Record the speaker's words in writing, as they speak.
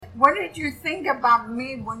What did you think about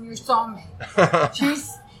me when you saw me?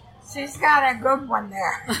 She's got a good one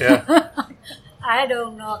there. Yeah. I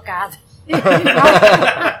don't know, God.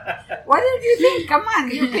 What did you think? Come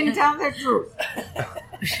on, you can tell the truth.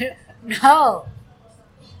 No.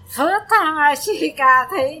 First time I see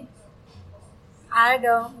Kathy, I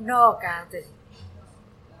don't know Kathy.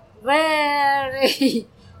 Very.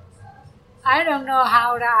 I don't know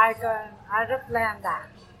how I plan that.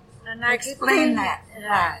 And I Explain that.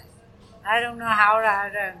 Right. I don't know how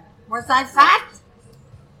I Was I fat?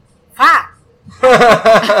 fat.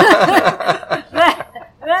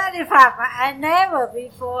 Very fat. I never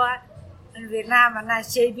before in Vietnam and I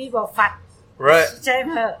see people fat. Right. Same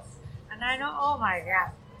her. And I know, oh my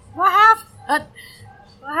God, what happened?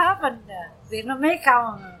 What happened? Vietnamese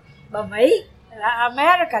không bà Mỹ,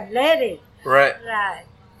 American lady. Right. Right.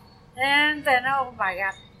 And then, oh my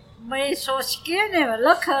God, me so skinny, but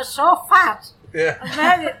look her so fat. Yeah.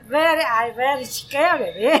 Very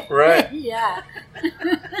scary. Right. Yeah.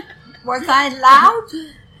 Was I loud?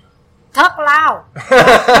 Talk loud.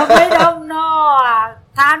 But we don't know,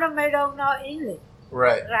 Thailand we don't know English.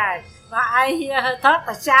 Right. Right. But I hear her talk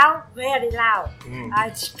the sound very loud.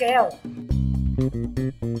 I'm scared.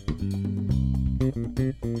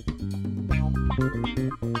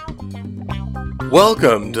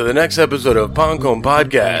 Welcome to the next episode of Pancom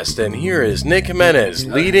Podcast, and here is Nick Jimenez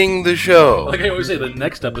leading the show. Like I always say, the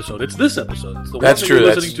next episode. It's this episode. It's the one That's that true.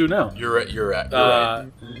 you're listening to now. You're right. You're right.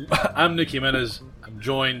 I'm Nick Jimenez. I'm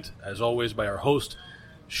joined, as always, by our host,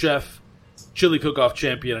 chef, chili cook-off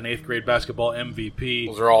champion, and 8th grade basketball MVP,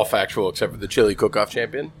 Those are all factual except for the chili cook-off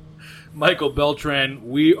champion. Michael Beltran.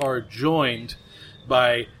 We are joined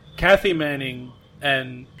by Kathy Manning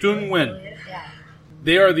and Tung Nguyen.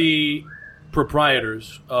 They are the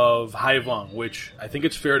proprietors of Hai Vong, which I think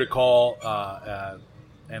it's fair to call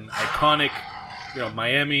an iconic,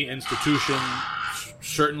 Miami institution.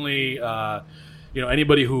 Certainly,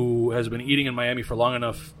 anybody who has been eating in Miami for long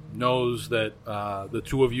enough knows that the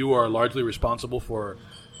two of you are largely responsible for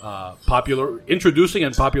introducing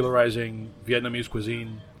and popularizing Vietnamese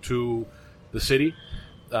cuisine to the city.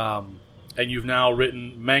 And you've now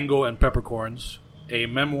written Mango and Peppercorns, a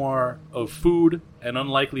memoir of food, an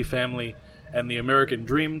unlikely family, and the American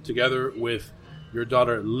dream, together with your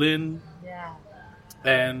daughter Lynn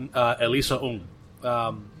and Elisa Ung.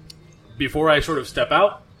 Before I sort of step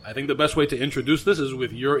out, I think the best way to introduce this is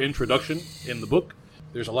with your introduction in the book.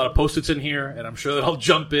 There's a lot of Post-its in here, and I'm sure that I'll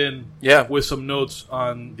jump in with some notes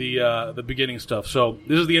on the beginning stuff. So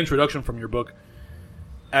this is the introduction from your book.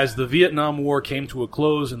 As the Vietnam War came to a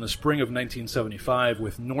close in the spring of 1975,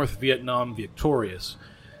 with North Vietnam victorious,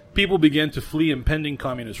 people began to flee impending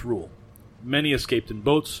communist rule. Many escaped in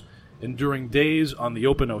boats, enduring days on the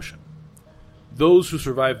open ocean. Those who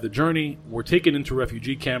survived the journey were taken into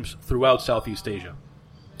refugee camps throughout Southeast Asia.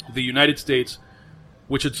 The United States,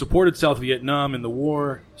 which had supported South Vietnam in the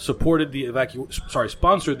war, sponsored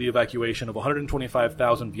the evacuation of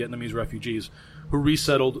 125,000 Vietnamese refugees who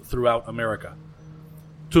resettled throughout America.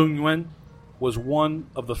 Tung Nguyen was one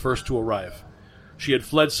of the first to arrive. She had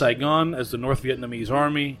fled Saigon as the North Vietnamese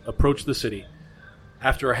army approached the city.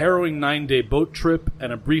 After a harrowing 9-day boat trip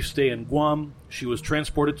and a brief stay in Guam, she was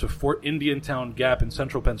transported to Fort Indiantown Gap in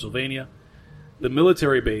central Pennsylvania. The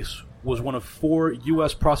military base was one of 4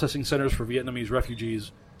 U.S. processing centers for Vietnamese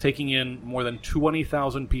refugees, taking in more than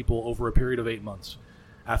 20,000 people over a period of 8 months.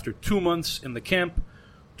 After 2 months in the camp,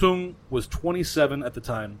 Tung was 27 at the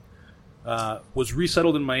time, was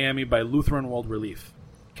resettled in Miami by Lutheran World Relief.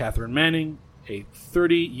 Catherine Manning, a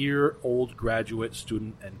 30-year-old graduate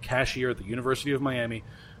student and cashier at the University of Miami,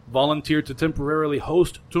 volunteered to temporarily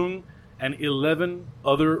host Tung and 11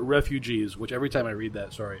 other refugees, which every time I read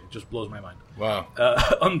that, it just blows my mind. Wow.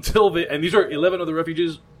 And these are 11 other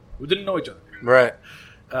refugees who didn't know each other. Right.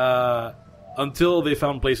 Until they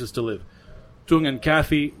found places to live. Tung and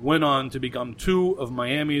Kathy went on to become 2 of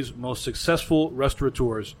Miami's most successful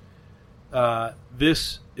restaurateurs.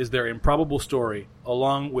 This is their improbable story,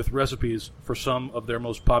 along with recipes for some of their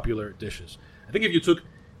most popular dishes. I think if you took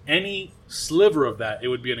any sliver of that, it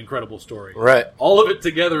would be an incredible story. Right. All of it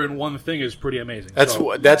together in one thing is pretty amazing.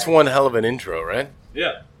 That's one hell of an intro, right?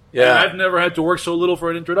 Yeah. Yeah. And I've never had to work so little for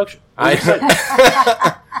an introduction. All of it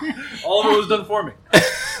was done for me.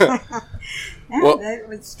 Well, that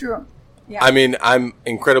was true. Yeah. I mean, I'm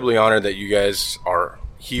incredibly honored that you guys are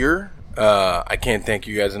here. I can't thank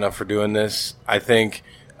you guys enough for doing this. I think,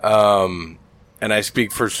 and I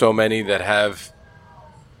speak for so many that have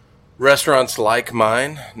restaurants like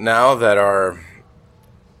mine now that are,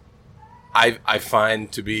 I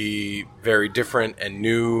find to be very different and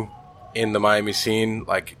new in the Miami scene.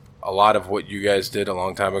 Like, a lot of what you guys did a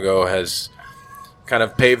long time ago has kind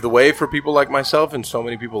of paved the way for people like myself and so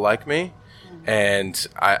many people like me. And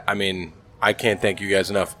I mean, I can't thank you guys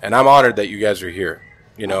enough. And I'm honored that you guys are here.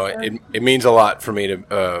 You know, it means a lot for me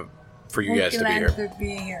to, for you guys to be here. For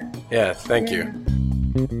being here. Yeah, thank you.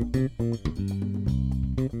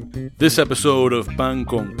 This episode of Pan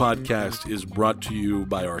Con Podcast is brought to you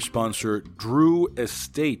by our sponsor, Drew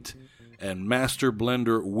Estate, and master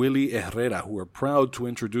blender Willie Herrera, who are proud to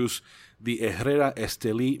introduce the Herrera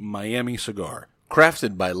Esteli Miami cigar.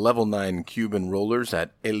 Crafted by Level 9 Cuban rollers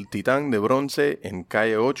at El Titán de Bronce in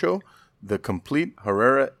Calle Ocho, the complete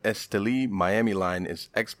Herrera Esteli Miami line is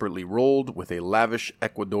expertly rolled with a lavish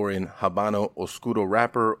Ecuadorian Habano Oscuro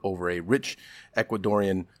wrapper over a rich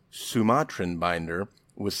Ecuadorian Sumatran binder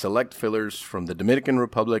with select fillers from the Dominican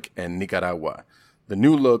Republic and Nicaragua. The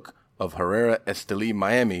new look of Herrera Esteli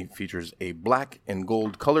Miami features a black and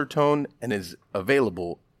gold color tone and is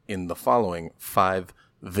available in the following 5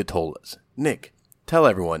 vitolas. Nick, tell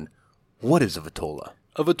everyone, what is a vitola?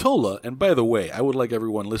 A vitola, and by the way, I would like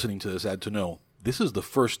everyone listening to this ad to know, this is the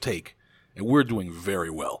first take, and we're doing very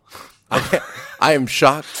well. I am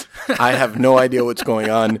shocked. I have no idea what's going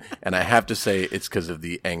on, and I have to say it's because of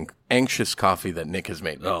the anxious coffee that Nick has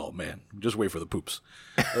made me. Oh, man. Just wait for the poops.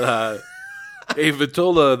 A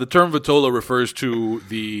vitola, the term vitola refers to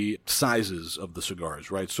the sizes of the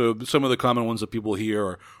cigars, right? So some of the common ones that people hear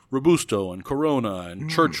are Robusto and Corona and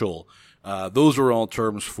Churchill. Those are all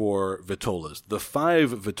terms for vitolas. The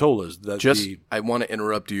 5 vitolas that I want to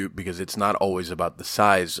interrupt you because it's not always about the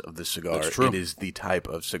size of the cigar. That's true. It is the type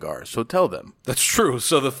of cigar. So tell them. That's true.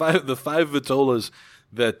 So the five vitolas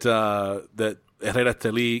that Herrera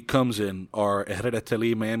Esteli comes in are Herrera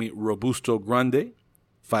Esteli Miami Robusto Grande,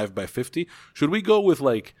 5x50. Should we go with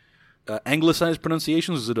like anglicized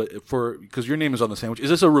pronunciations? Is it because your name is on the sandwich? Is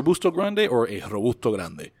this a Robusto Grande or a Robusto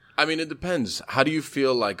Grande? I mean, it depends. How do you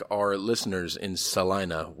feel like our listeners in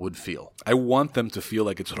Salina would feel? I want them to feel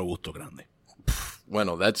like it's Robusto Grande.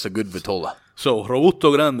 Bueno, that's a good vitola. So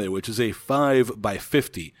Robusto Grande, which is a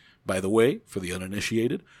 5x50. By the way, for the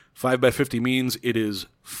uninitiated, 5x50 means it is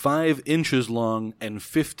 5 inches long and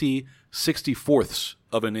 50 64ths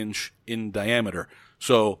of an inch in diameter.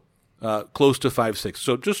 So close to 5'6".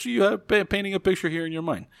 So just so you have painting a picture here in your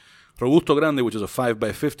mind. Robusto Grande, which is a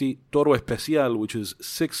 5x50. Toro Especial, which is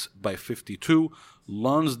 6x52.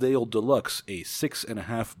 Lonsdale Deluxe, a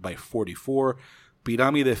 6.5x44.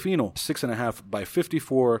 Pirámide Fino,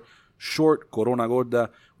 6.5x54. Short Corona Gorda,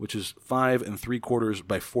 which is 5 3/4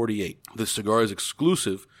 by 48. This cigar is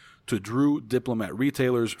exclusive to Drew Diplomat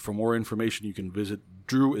retailers. For more information, you can visit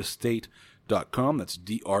drewestate.com. That's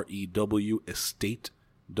DREW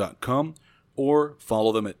estate.com. Or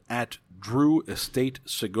follow them at Drew Estate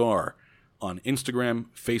Cigar on Instagram,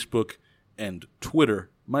 Facebook, and Twitter.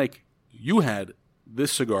 Mike, you had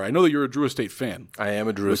this cigar. I know that you're a Drew Estate fan. I am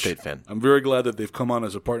a Drew Estate fan. I'm very glad that they've come on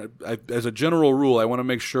as a partner. As a general rule, I want to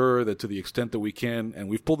make sure that to the extent that we can, and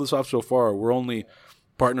we've pulled this off so far, we're only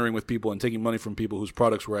partnering with people and taking money from people whose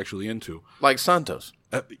products we're actually into. Like Santos.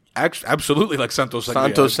 Absolutely like Santos Sangria.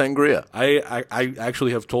 Santos Sangria. I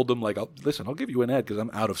actually have told them, like, I'll give you an ad because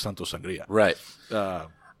I'm out of Santos Sangria. Right.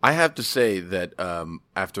 I have to say that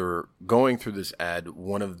after going through this ad,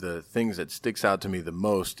 one of the things that sticks out to me the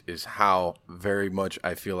most is how very much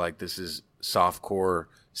I feel like this is softcore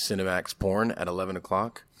Cinemax porn at 11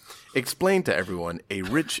 o'clock. Explain to everyone a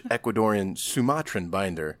rich Ecuadorian Sumatran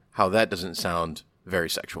binder, how that doesn't sound very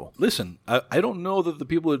sexual. Listen, I don't know that the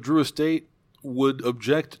people at Drew Estate would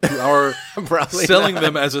object to our Probably selling not.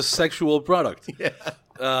 them as a sexual product. Yeah.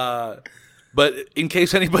 But in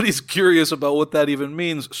case anybody's curious about what that even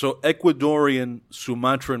means, so Ecuadorian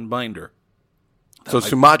Sumatran binder. So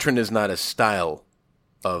Sumatran is not a style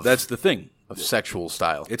of That's the thing. of sexual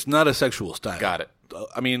style. It's not a sexual style. Got it.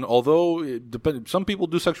 I mean, although some people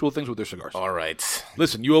do sexual things with their cigars. All right.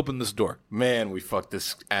 Listen, you opened this door. Man, we fucked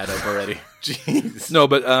this ad up already. Jeez. No,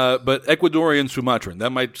 but Ecuadorian Sumatran.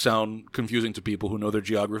 That might sound confusing to people who know their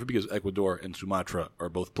geography because Ecuador and Sumatra are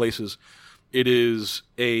both places. It is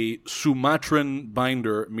a Sumatran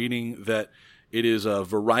binder, meaning that it is a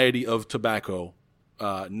variety of tobacco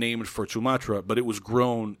named for Sumatra, but it was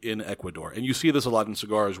grown in Ecuador. And you see this a lot in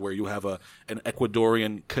cigars where you have an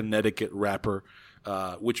Ecuadorian Connecticut wrapper,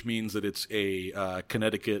 which means that it's a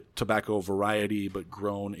Connecticut tobacco variety, but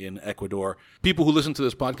grown in Ecuador. People who listen to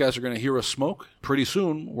this podcast are going to hear us smoke. Pretty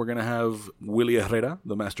soon, we're going to have Willie Herrera,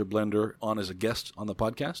 the master blender, on as a guest on the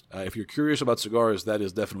podcast. If you're curious about cigars, that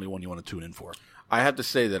is definitely one you want to tune in for. I have to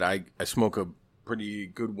say that I smoke a pretty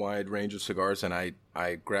good wide range of cigars, and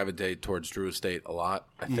I gravitate towards Drew Estate a lot.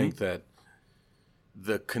 I think that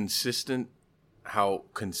the consistent how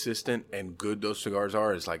consistent and good those cigars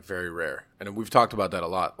are is like very rare. And we've talked about that a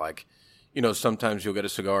lot. Like, you know, sometimes you'll get a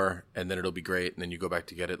cigar and then it'll be great, and then you go back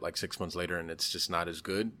to get it like 6 months later and it's just not as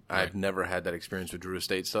good. Right. I've never had that experience with Drew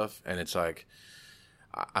Estate stuff, and it's like,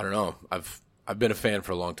 I don't know. I've been a fan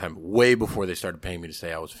for a long time, way before they started paying me to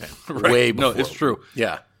say I was a fan. Right. Way before. No, it's true.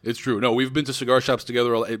 Yeah. It's true. No, we've been to cigar shops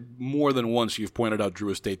together more than once. You've pointed out Drew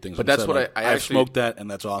Estate things. But that's what I I've smoked that, and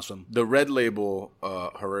that's awesome. The red label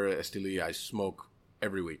Herrera Esteli I smoke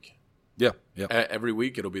every week. Yeah. Every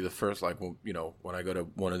week it'll be the first, like, you know, when I go to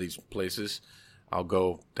one of these places, I'll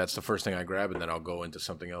go, that's the first thing I grab, and then I'll go into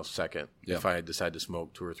something else second if I decide to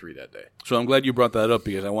smoke 2 or 3 that day. So I'm glad you brought that up,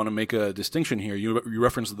 because I want to make a distinction here. You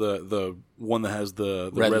referenced the one that has the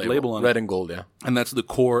red label on it. Red and gold, yeah. And that's the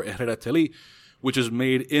core Herrera Esteli, which is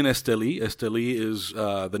made in Esteli. Esteli is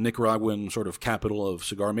the Nicaraguan sort of capital of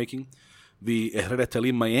cigar making. The Herrera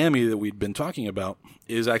Esteli Miami that we'd been talking about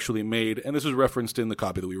is actually made, and this is referenced in the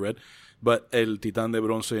copy that we read, but El Titan de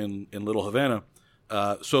Bronce in Little Havana.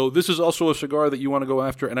 So this is also a cigar that you want to go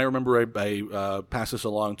after. And I remember I passed this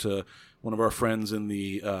along to one of our friends in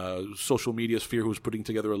the social media sphere who was putting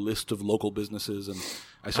together a list of local businesses. And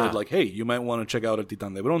I said, like, hey, you might want to check out El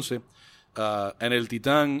Titan de Bronce. And El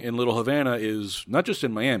Titan in Little Havana is not just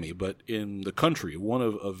in Miami, but in the country, one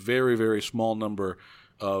of a very, very small number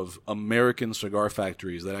of American cigar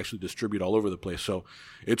factories that actually distribute all over the place. So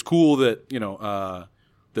it's cool that, you know,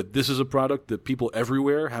 that this is a product that people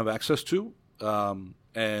everywhere have access to.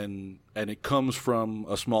 And it comes from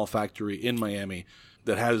a small factory in Miami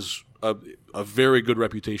that has a very good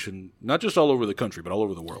reputation, not just all over the country, but all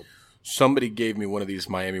over the world. Somebody gave me one of these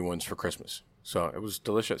Miami ones for Christmas, so it was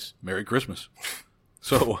delicious. Merry Christmas.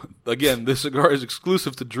 So, again, this cigar is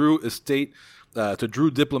exclusive to Drew Estate, to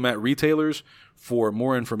Drew Diplomat retailers. For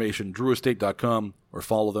more information, drewestate.com, or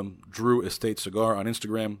follow them, Drew Estate Cigar, on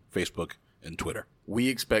Instagram, Facebook, and Twitter. We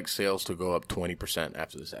expect sales to go up 20%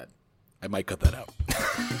 after this ad. I might cut that out.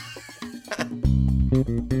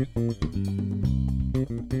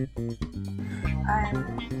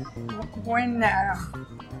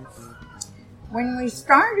 When we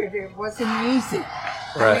started, it wasn't easy.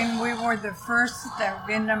 Right. I mean, we were the first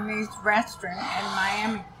Vietnamese restaurant in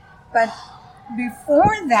Miami. But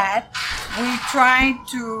before that, we tried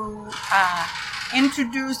to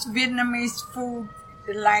introduce Vietnamese food,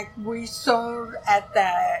 like we sold at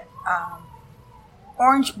the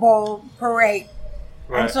Orange Bowl parade.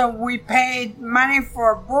 Right. And so we paid money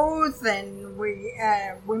for a booth, and we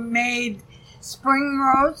made spring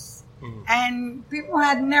rolls, and people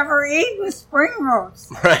had never eaten spring rolls.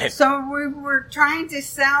 Right. So we were trying to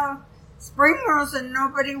sell spring rolls, and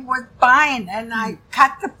nobody was buying, and I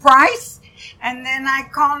cut the price, and then I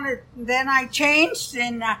called it, then I changed,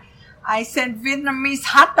 and I said Vietnamese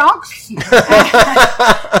hot dogs.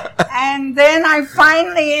 And then I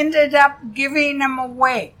finally ended up giving them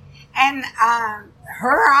away. And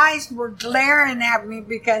her eyes were glaring at me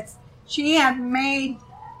because she had made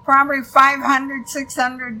probably 500,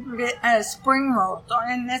 600 spring rolls.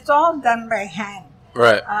 And it's all done by hand.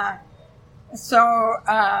 Right. So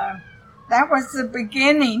that was the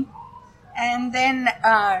beginning. And then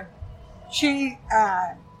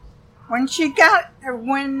when she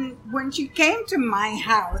came to my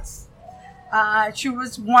house, she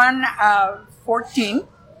was one of 14.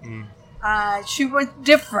 She was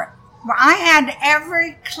different. I had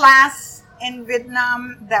every class in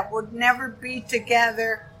Vietnam that would never be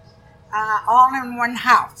together, all in one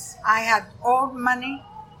house. I had old money,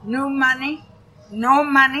 new money, no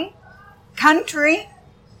money, country,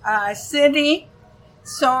 city.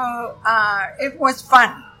 So it was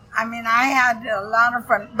fun. I mean, I had a lot of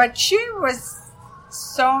fun, but she was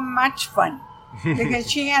so much fun because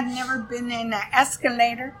she had never been in an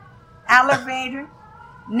escalator, elevator,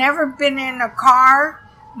 never been in a car.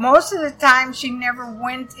 Most of the time, she never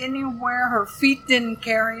went anywhere. Her feet didn't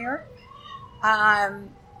carry her.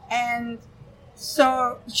 And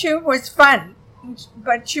so she was fun,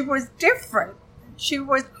 but she was different. She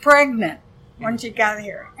was pregnant when she got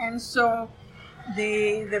here. And so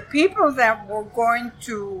the people that were going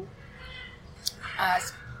to, I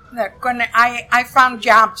found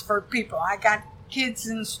jobs for people. I got kids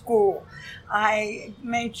in school. I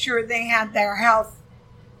made sure they had their health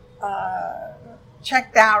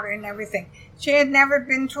checked out and everything. She had never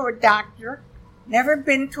been to a doctor, never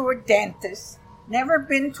been to a dentist, never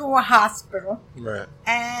been to a hospital. Right.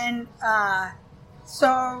 And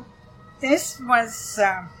so this was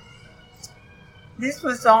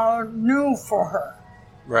all new for her.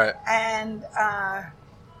 Right. And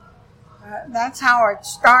that's how it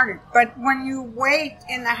started. But when you wait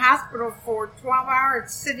in the hospital for 12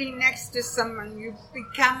 hours sitting next to someone, you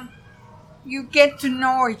become you get to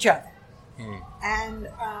know each other. And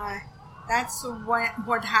that's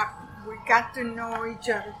what happened. We got to know each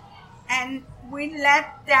other. And we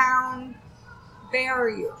let down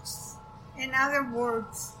barriers. In other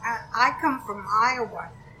words, I come from Iowa,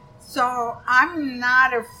 so I'm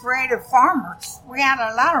not afraid of farmers. We had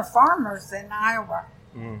a lot of farmers in Iowa.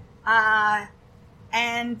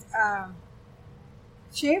 And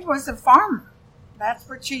she was a farmer. That's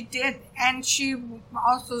what she did. And she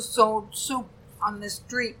also sold soup on the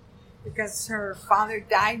street because her father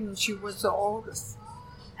died and she was the oldest.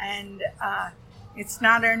 And it's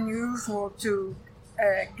not unusual to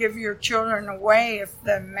give your children away if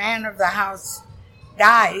the man of the house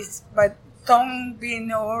dies, but Tong, being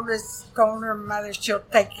the oldest, told her mother she'll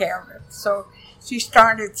take care of it. So she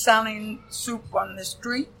started selling soup on the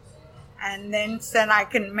street and then said I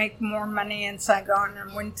can make more money in Saigon,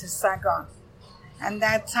 and went to Saigon. And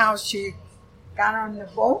that's how she got on the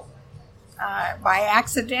boat by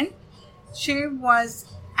accident. She was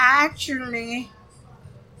actually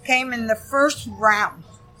came in the first round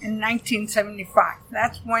in 1975.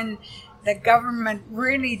 That's when the government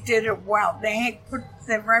really did it well. They had put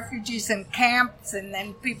the refugees in camps, and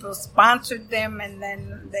then people sponsored them, and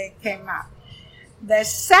then they came out. The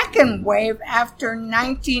second wave after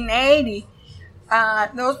 1980,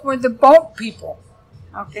 those were the boat people.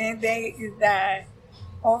 Okay,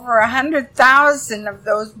 over 100,000 of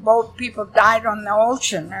those boat people died on the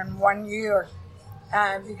ocean in 1 year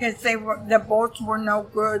because the boats were no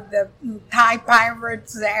good. The Thai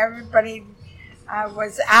pirates, everybody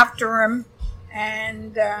was after them,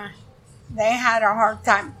 and they had a hard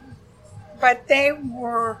time. But they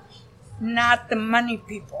were not the money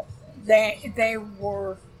people. They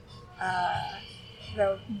were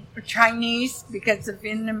the Chinese, because the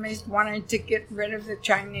Vietnamese wanted to get rid of the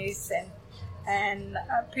Chinese, and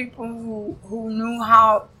people who knew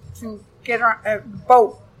how to get on a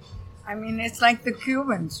boat. I mean, it's like the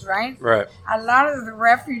Cubans, right? Right. A lot of the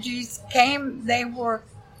refugees came, they were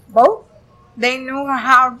boat. They knew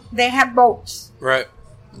how, they had boats. Right.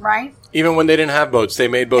 Right? Even when they didn't have boats, they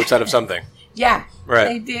made boats out of something. Yeah. Right.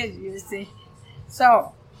 They did, you see.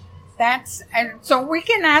 So, so we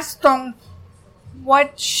can ask Tong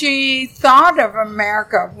what she thought of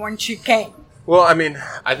America when she came. Well, I mean,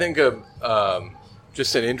 I think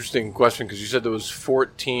just an interesting question, because you said there was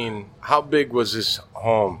 14. How big was this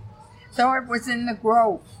home? So it was in the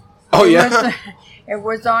Grove. Oh, yeah? It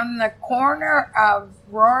was on the corner of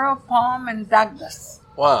Royal Palm and Douglas.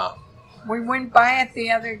 Wow. We went by it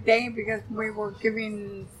the other day because we were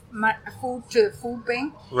giving food to the food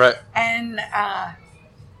bank. Right. And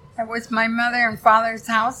it was my mother and father's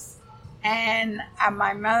house. And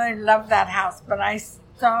my mother loved that house, but I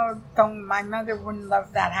told my mother wouldn't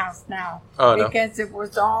love that house now. Oh, no. Because it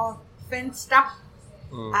was all fenced up.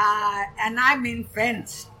 And I mean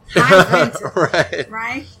fenced. High fences. Right.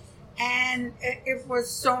 Right? And it was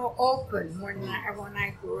so open when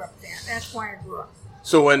I grew up there. That's why I grew up.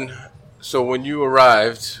 So when you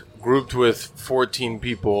arrived, grouped with 14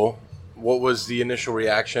 people, what was the initial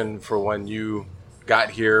reaction for when you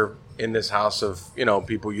got here in this house of,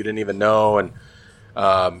 people you didn't even know, and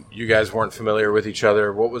you guys weren't familiar with each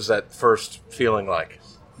other? What was that first feeling like?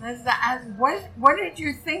 What did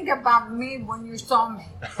you think about me when you saw me?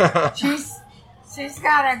 She's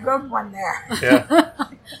got a good one there. Yeah.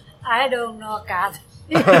 I don't know, God.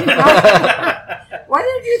 What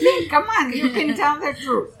did you think? Come on, you can tell the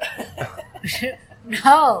truth.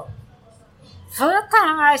 No. First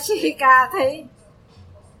time I see Kathy,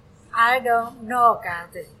 I don't know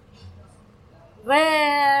Kathy.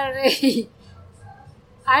 Very.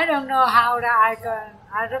 I don't know how I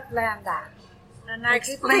plan that. And I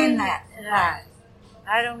Explain that. Right.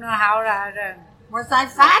 I don't know how I Was I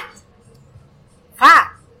fat?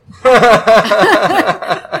 Fat.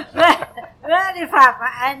 Very fat.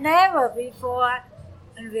 I never before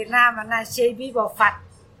in Vietnam, and I see people fat.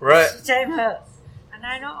 Right. Same her. And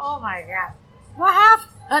I know, oh my God, what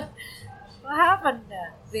happened? What happened?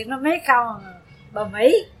 Vietnamese không bà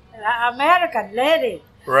Mỹ, American lady.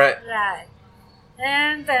 Right. Right.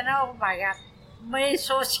 And then, oh my God, me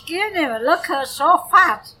so skinny, but look her so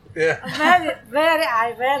fat. Yeah.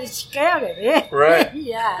 Very scary. Yeah. Right.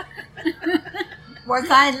 Yeah. Was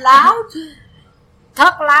I loud?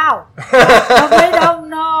 Talk loud. Nobody don't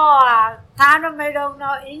know. Nobody don't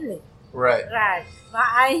know English. Right. Right. But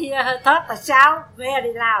I hear her talk the sound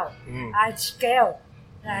very loud. I'm scared.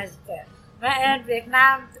 But in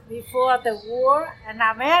Vietnam, before the war, an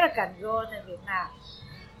American go to Vietnam.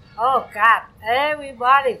 Oh God,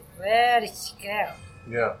 everybody very scared.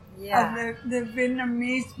 Yeah. Yeah. The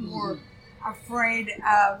Vietnamese were afraid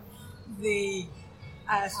of the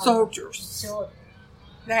soldiers. So,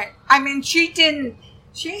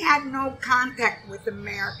 She had no contact with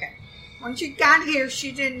America. When she got here,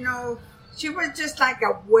 she didn't know. She was just like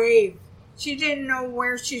a wave. She didn't know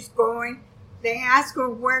where she's going. They asked her,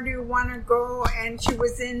 "Where do you want to go?" And she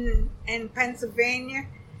was in Pennsylvania,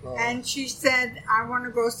 and she said, "I want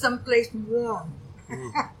to go someplace warm."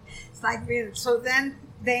 It's like really. So then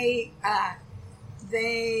they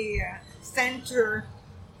sent her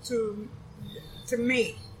to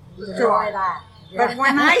me. But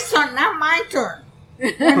when I saw, now my turn.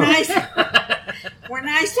 When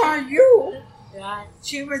I saw you,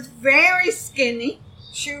 she was very skinny.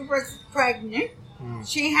 She was pregnant.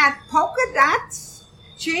 She had polka dots.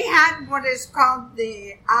 She had what is called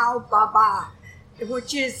the al-baba,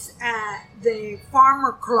 which is the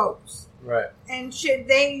farmer clothes. Right. And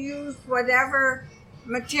they use whatever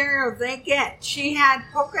material they get. She had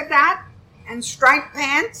polka dot and striped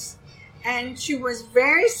pants, and she was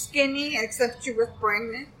very skinny, except she was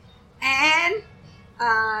pregnant. And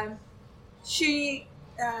she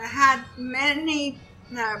had many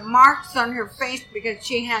marks on her face because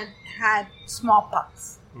she had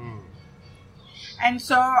smallpox. And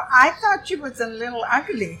so I thought she was a little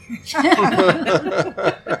ugly.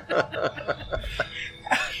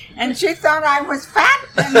 And she thought I was fat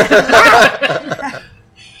and laughed.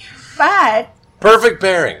 But perfect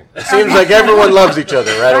pairing. It seems like everyone loves each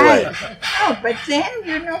other right away. Oh, but then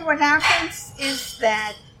you know what happens is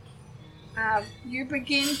that you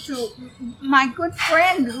begin to. My good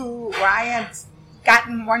friend, who I had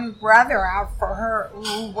gotten one brother out for her,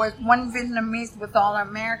 who was one Vietnamese with all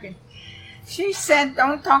Americans. She said,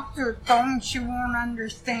 "Don't talk to her, Tong. She won't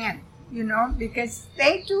understand." You know, because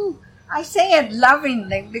they do. I say it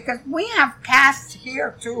lovingly because we have caste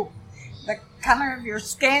here too. The color of your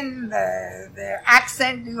skin, the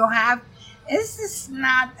accent you have. This is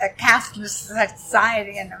not a casteless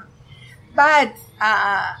society, you know. But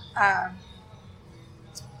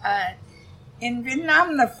in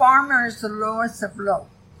Vietnam, the farmer is the lowest of low.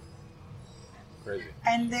 Crazy.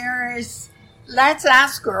 And there is. Let's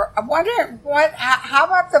ask her. How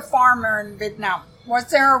about the farmer in Vietnam? Was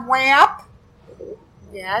there a way up?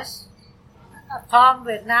 yes. From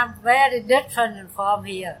Vietnam, very different from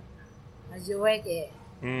here, USA.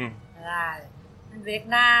 Right. In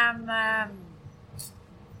Vietnam,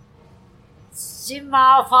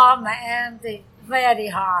 small farm and very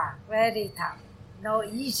hard, very tough, no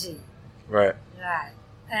easy. Right. Right.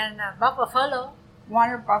 And buffalo.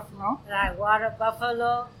 Water buffalo. Right, water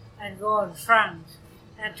buffalo, and go in front,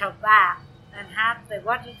 and to back, and have the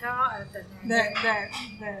what you call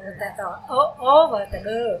over the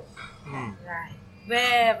girl. Right,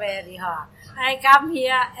 very very hard. I come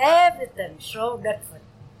here, everything so different.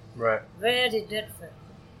 Right. Very different,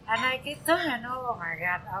 and I keep thinking, oh my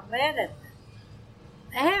God, America,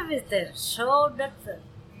 everything so different,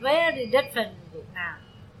 very different in Vietnam.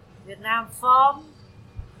 Vietnam farm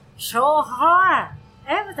so hard.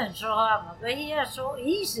 Everything so hard, but here so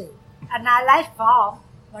easy. And I like farm,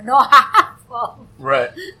 but no hard farm. Right.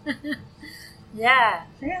 Yeah.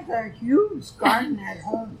 She has a huge garden at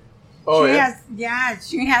home. Oh,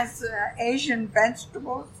 She has Asian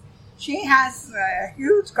vegetables. She has a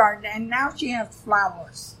huge garden, and now she has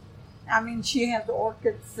flowers. I mean, she has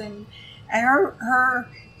orchids, and her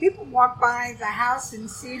people walk by the house and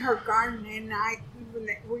see her garden, and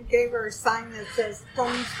we gave her a sign that says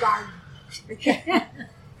Tong's Garden.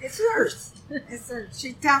 It's hers. It's hers.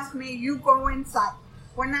 She tells me, "You go inside."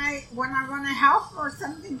 When I want to help or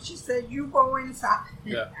something, she said, "You go inside."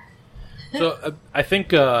 Yeah. So I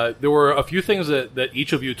think there were a few things that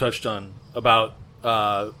each of you touched on about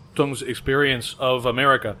Tong's experience of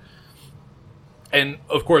America, and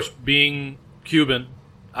of course, being Cuban,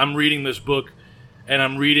 I'm reading this book, and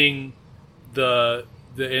I'm reading the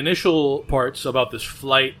initial parts about this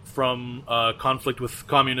flight from conflict with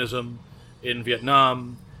communism in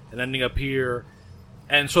Vietnam and ending up here.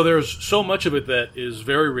 And so there's so much of it that is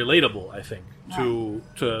very relatable, I think, to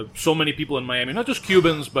so many people in Miami, not just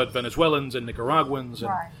Cubans, but Venezuelans and Nicaraguans.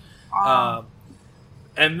 And,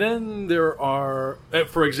 and then there are,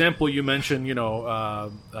 for example, you mentioned, and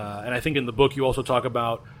I think in the book you also talk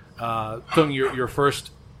about, Tung, your first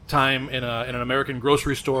time in an American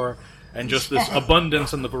grocery store and just this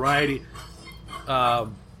abundance and the variety.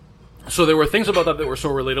 So there were things about that were so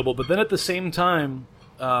relatable, but then at the same time,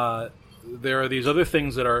 there are these other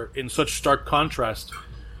things that are in such stark contrast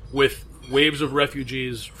with waves of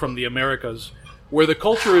refugees from the Americas, where the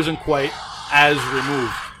culture isn't quite as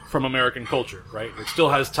removed from American culture, right? It still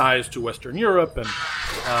has ties to Western Europe, and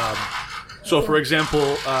so, for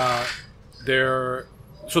example, there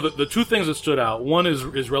so the two things that stood out, one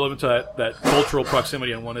is relevant to that cultural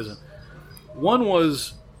proximity and one isn't. One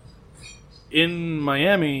was, in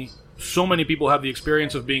Miami, so many people have the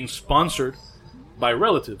experience of being sponsored by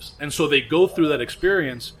relatives. And so they go through that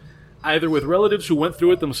experience either with relatives who went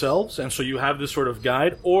through it themselves, and so you have this sort of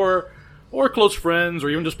guide, or close friends, or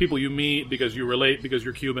even just people you meet because you relate, because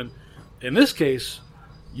you're Cuban. In this case,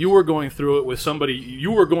 you were going through it with somebody,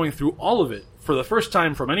 you were going through all of it for the first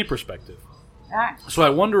time from any perspective. Right. So I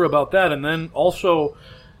wonder about that, and then also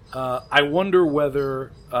I wonder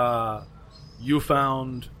whether you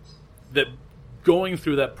found that going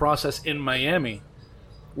through that process in Miami,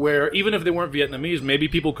 where even if they weren't Vietnamese, maybe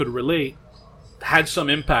people could relate, had some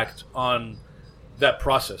impact on that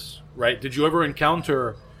process, right? Did you ever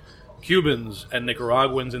encounter Cubans and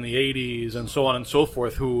Nicaraguans in the 80s and so on and so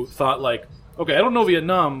forth who thought like, okay, I don't know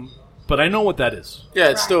Vietnam, but I know what that is? Yeah,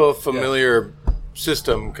 it's still a familiar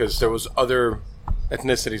system because there was other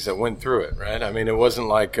ethnicities that went through it, right? I mean, it wasn't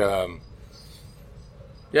like, I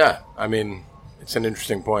mean, it's an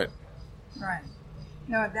interesting point. Right.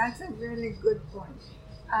 No, that's a really good point.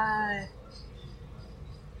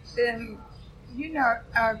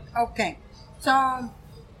 Okay. So,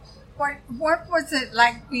 what was it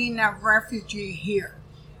like being a refugee here?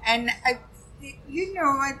 And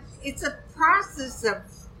it's a process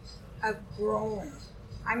of growing.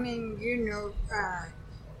 I mean,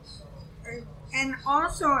 and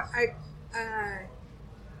also,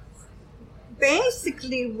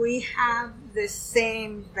 basically, we have the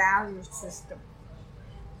same value system,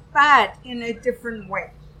 but in a different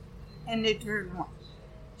way.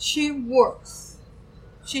 She works.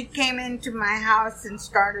 She came into my house and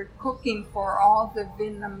started cooking for all the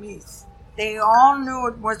Vietnamese. They all knew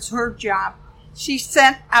it was her job. She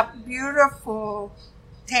set up beautiful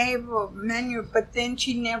table menu, but then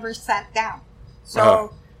she never sat down.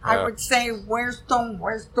 So I would say, where's Dong?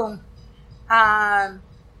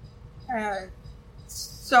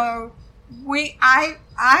 So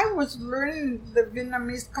I was learning the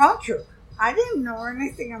Vietnamese culture. I didn't know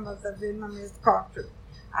anything about the Vietnamese culture.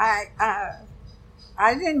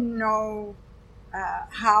 I didn't know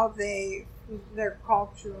how their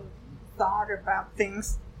culture thought about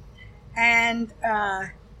things, and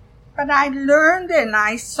but I learned and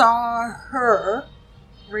I saw her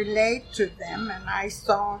relate to them, and I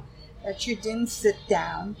saw that she didn't sit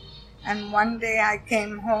down. And one day I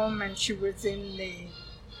came home and she was in the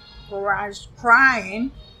garage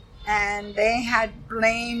crying, and they had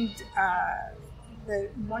blamed the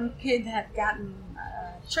one kid had gotten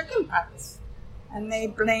chicken pox, and they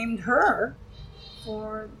blamed her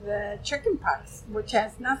for the chicken pox, which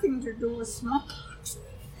has nothing to do with smallpox,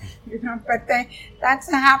 But that's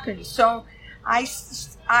what happened. So I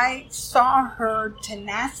saw her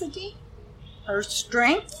tenacity, her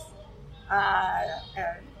strength.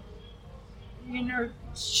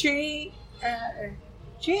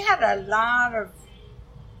 She had a lot of.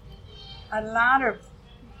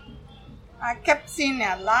 I kept seeing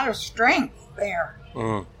a lot of strength there,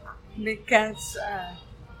 because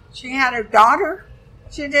she had a daughter.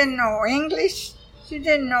 She didn't know English. She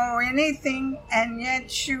didn't know anything, and yet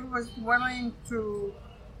she was willing to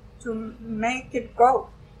make it go.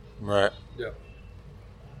 Right. Yeah.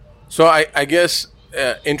 So I guess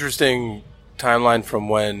interesting timeline from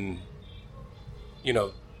when,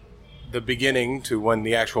 the beginning to when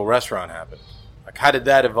the actual restaurant happened. Like, how did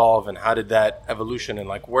that evolve, and how did that evolution, and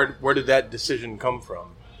like where did that decision come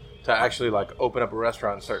from to actually like open up a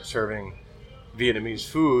restaurant and start serving Vietnamese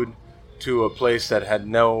food to a place that had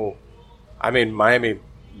no, I mean, Miami.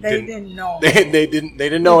 They didn't know. They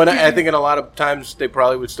didn't know, and I think in a lot of times they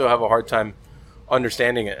probably would still have a hard time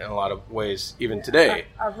understanding it in a lot of ways, even today.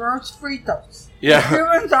 Arroz fritos. Yeah.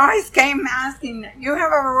 Cubans always came asking, "You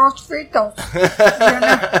have arroz fritos?"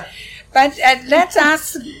 But let's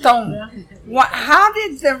ask Tom. How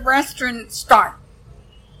did the restaurant start?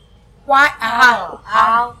 Why?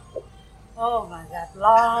 How? Oh my God,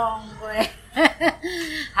 long way.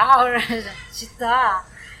 How did it start?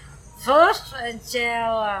 First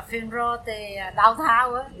until funeral the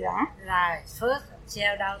downtown. Yeah. Right. First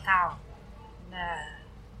until downtown.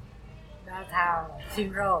 Downtown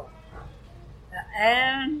funeral.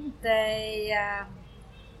 And they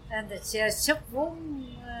ship room,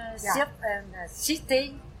 ship and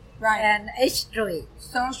city, Right. and H Street.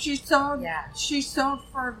 So she sold. Yeah. She sold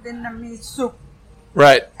for Vietnamese soup,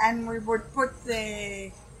 Right. and we would put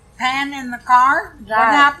the pan in the car. Right. What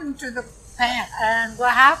happened to the pan? And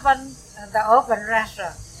what happened? The open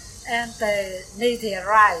restaurant, and they needed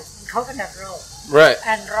rice, coconut roll, Right.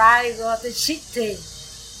 and rice go to city.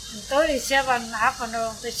 And 37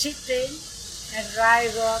 afternoon to city, and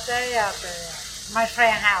rice go to my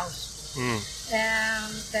friend's house,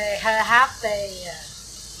 and they have the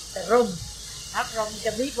room,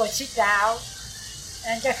 the people sit down,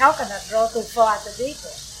 and the coconut roll for the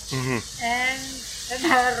people, and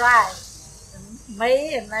her right,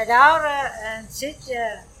 me and my daughter, and sit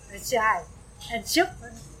aside, and soup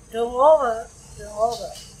turn over.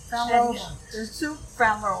 Fell over. The soup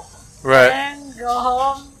fell over. Right. And go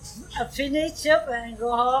home, finish soup and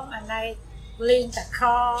go home, and I clean the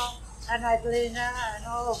car, and I clean her, and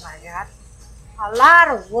oh my God, a lot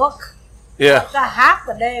of work. Yeah. After half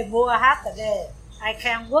the day, more half the day, I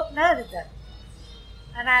can't work nothing.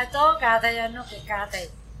 And I told Kathy, I know Kathy,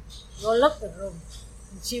 go look the room.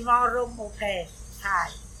 And she more room okay,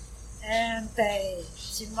 tight. And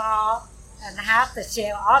she more and have to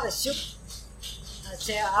share all the soup.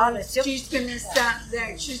 Share all the soup. She's gonna sell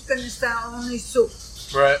there. She's gonna sell only soup.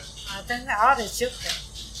 Right. I think all the soup.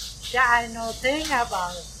 Yeah, I know thing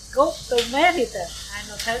about cook tomato. I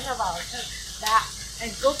know thing about that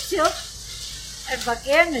and cook soup. And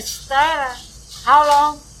begin to start. How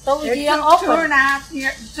long? 2 It years took open. 2.5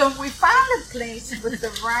 years. So we found a place with the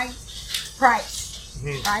right price.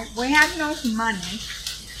 Right. We had no money,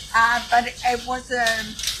 but it was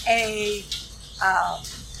a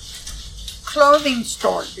clothing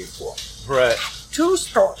store before. Right. 2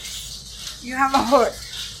 stores. You have a hood.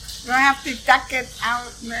 You have to duck it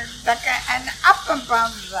out, and up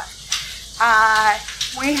above that.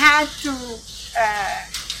 We had to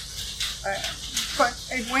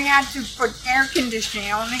put air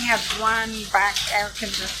conditioning. I only had one back air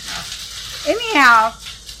conditioner. Anyhow,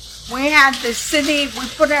 we had the city. We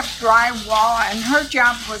put up drywall, and her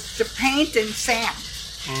job was to paint and sand.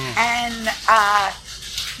 And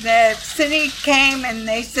the city came and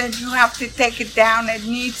they said, you have to take it down. It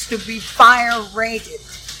needs to be fire rated.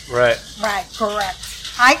 Right. Right, correct.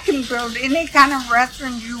 I can build any kind of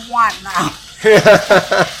restaurant you want now.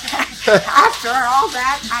 After all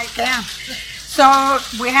that, I can. So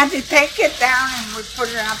we had to take it down and we put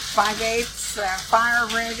it up 5/8 fire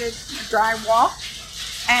rated drywall.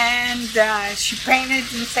 And she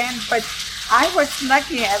painted and sanded, but I was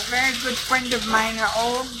lucky. A very good friend of mine, an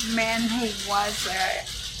old man who was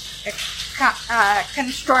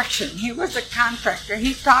construction. He was a contractor.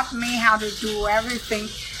 He taught me how to do everything,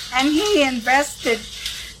 and he invested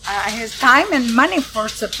his time and money for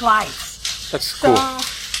supplies. That's cool.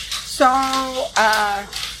 So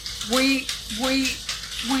we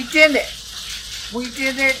did it. We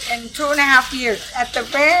did it in 2.5 years. At the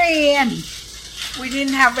very end, we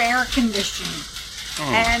didn't have air conditioning.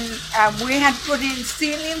 And we had put in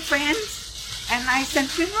ceiling fans. And I said,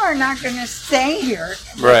 people are not going to stay here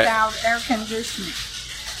without air conditioning.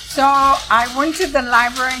 So I went to the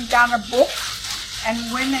library and got a book and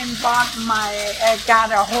went and got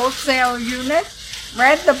a wholesale unit,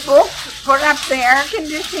 read the book, put up the air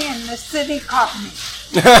conditioning, and the city caught me.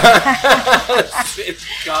 It's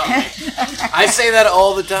got me. I say that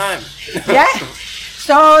all the time. Yeah.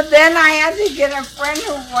 So then I had to get a friend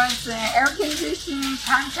who was an air conditioning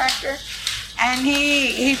contractor, and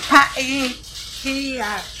they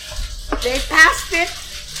passed it,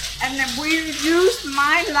 and then we used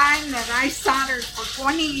my line that I soldered for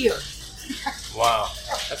 20 years. Wow,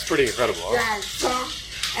 that's pretty incredible. Huh? Yeah. So,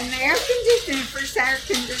 and the air conditioning, first air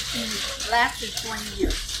conditioning lasted 20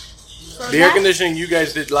 years. So The air conditioning you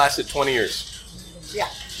guys did lasted 20 years. Yeah.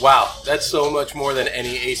 Wow, that's so much more than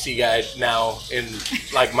any AC guy now in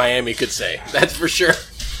like Miami could say. That's for sure.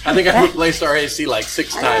 I think I've replaced our AC like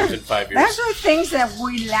 6 times in 5 years. That's the things that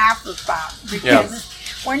we laugh about because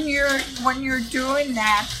when you're doing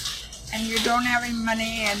that and you don't have any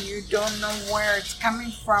money and you don't know where it's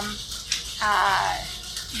coming from,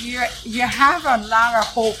 you have a lot of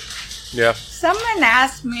hope. Yeah. Someone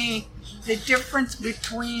asked me the difference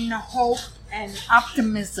between hope and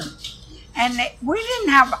optimism. And we didn't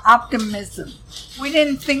have optimism. We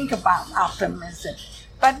didn't think about optimism.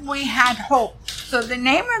 But we had hope. So the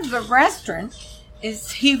name of the restaurant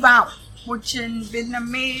is Hy Vọng, which in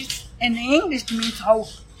Vietnamese, in English means hope.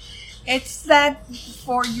 It's that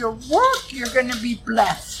for your work, you're going to be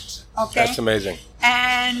blessed. Okay? That's amazing.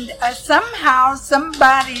 And somehow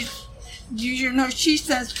somebody, she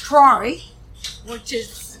says Troy, which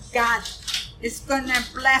is God, is going to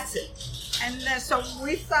bless it. And so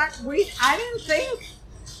we thought, I didn't think,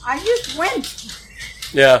 I just went.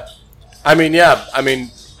 Yeah. I mean,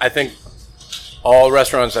 I think all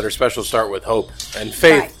restaurants that are special start with hope and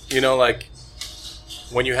faith. Right. You know, like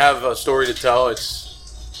when you have a story to tell,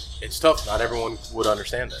 it's tough. Not everyone would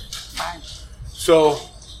understand it. Right. So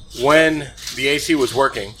when the AC was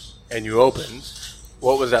working and you opened,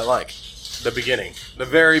 what was that like? The beginning, the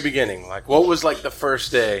very beginning. Like, what was like the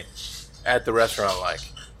first day at the restaurant like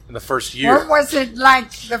in the first year? What was it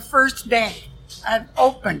like the first day it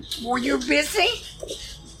opened? Were you busy?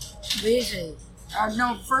 Busy.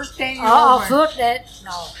 No, first day you Oh, opened. food that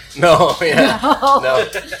no. No, yeah. No.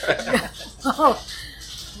 No,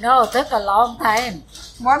 no, took a long time.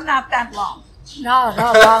 Well, not that long. No,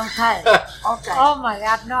 no, long time. Okay. Oh my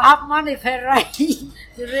God, no, half money per right. You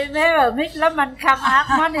remember, Miss Lemon come half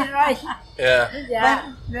money right? Yeah.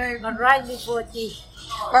 Yeah, But, the- but right before tea.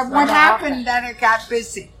 but what happened that it got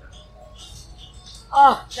busy?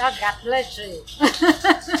 Oh, that got lazy.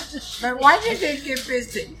 But why did it get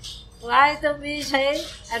busy? Why to be say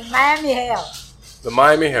and Miami Hill? The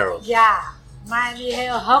Miami Herald. Yeah, Miami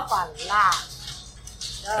Hill help a lot.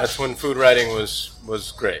 That's when food writing was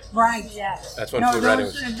great. Right. Yes. That's when No, food writing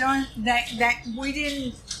those, was. that we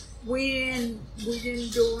didn't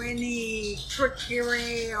do any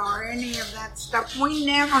trickery or any of that stuff. We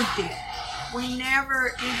never did. We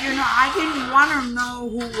never, I didn't want to know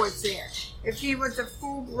who was there. If he was a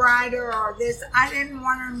food writer or this, I didn't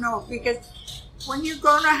want to know because when you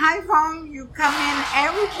go to Hai Phong, you come in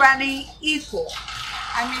everybody equal.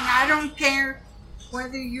 I mean, I don't care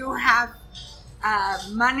whether you have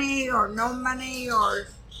money or no money, or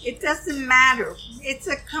it doesn't matter. It's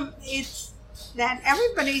that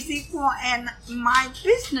everybody's equal, and my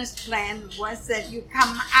business plan was that you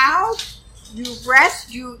come out, you rest,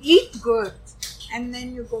 you eat good, and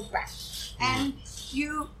then you go back. And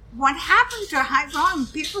what happened to Hai Phong?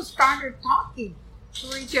 People started talking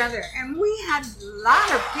to each other, and we had a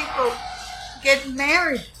lot of people get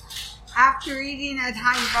married after eating at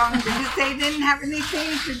Hai Phong because they didn't have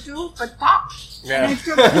anything to do but talk. Yeah. And it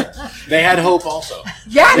took, They had hope also.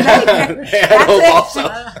 yeah, They had hope also.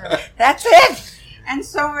 That's it. And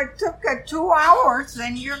so it took 2 hours,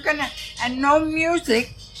 and and no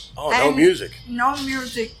music. Oh, no music. No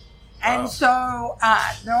music. And Wow. so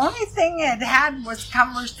the only thing it had was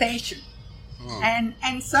conversation. And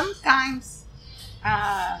sometimes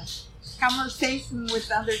conversation with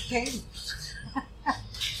other tables.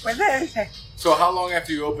 So how long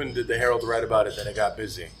after you opened did the Herald write about it that it got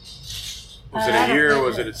busy? Was it a year?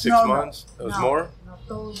 Was it 6 No, no. months? It was more? No,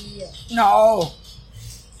 2 years. No.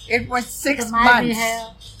 It was 6 The Miami months.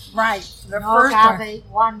 Hill, Right. The no first one. coffee,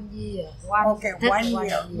 1 year. Okay, took 1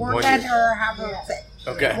 year. We'll One let year. her have her Yeah. say.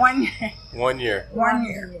 Okay. 1 year. 1 year. 1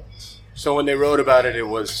 year. So when they wrote about it, it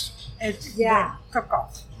was Yeah. It took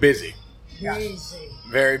off. busy. Busy.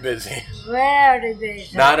 Very busy. Very busy.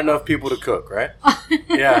 Not enough people to cook, right?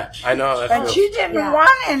 Yeah, I know. That's But real. she didn't Yeah. want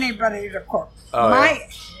anybody to cook. Oh, I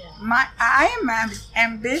am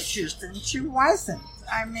ambitious, and she wasn't.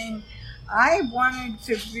 I mean, I wanted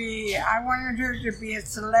her to be a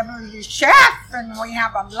celebrity chef, and we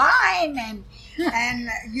have a line, and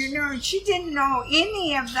she didn't know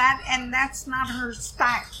any of that, and that's not her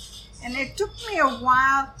style. And it took me a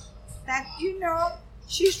while that,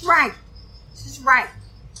 she's right. She's right.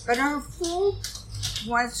 But her food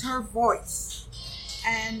was her voice,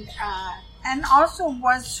 and also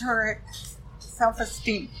was her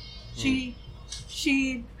self-esteem. She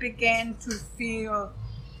began to feel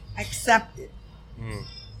accepted.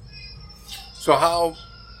 So how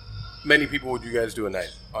many people would you guys do a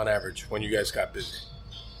night on average when you guys got busy?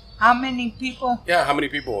 How many people? Yeah, how many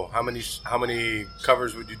people? How many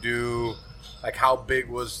covers would you do? Like, how big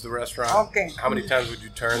was the restaurant? Okay. How many times would you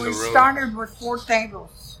turn the We room? started with 4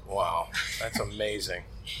 tables. Wow, that's amazing.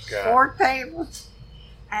 God. 4 tables.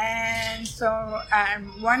 And so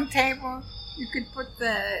one table, you could put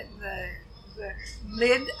the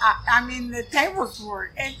lid. I mean, the tables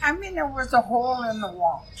were, there was a hole in the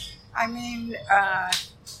wall.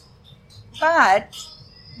 But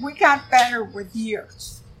we got better with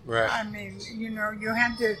years. Right. I mean, you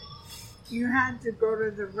had to go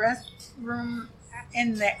to the restroom.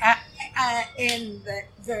 In the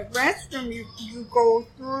restroom, you go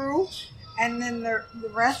through, and then the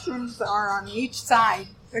restrooms are on each side,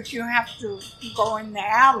 but you have to go in the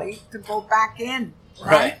alley to go back in.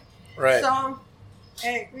 Right. Right. So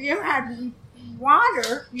you had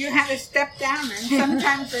water. You had to step down, and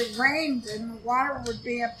sometimes it rained, and the water would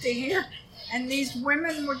be up to here. And these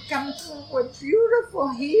women would come through with beautiful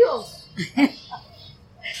heels.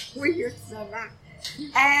 We used to laugh.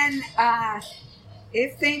 And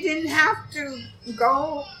if they didn't have to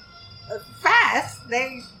go fast,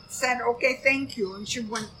 they said, "Okay, thank you," and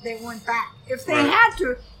they went back. If they had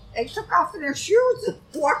to, they took off their shoes and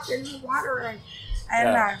walked in the water. And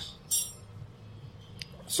Yeah.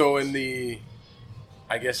 So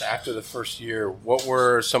I guess after the first year, what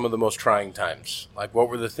were some of the most trying times? Like, what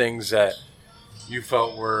were the things that you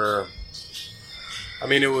felt were I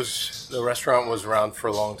mean, the restaurant was around for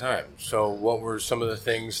a long time. So what were some of the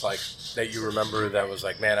things like that you remember that was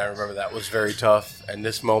like, man, I remember that was very tough, and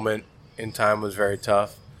this moment in time was very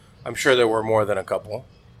tough? I'm sure there were more than a couple.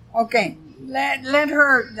 Okay, let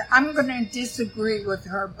her. I'm going to disagree with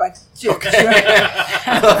her, but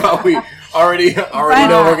we already know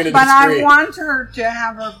we're going to disagree. But I want her to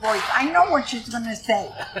have her voice. I know what she's going to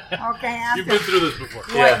say. Okay, You've been through this before.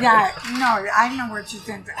 Yeah. No, I know what she's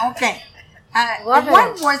going to say. Okay, what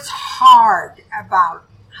was hard about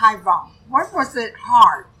Hai Vong? What was it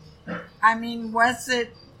hard? I mean, was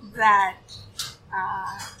it that?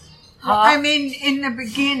 I mean, in the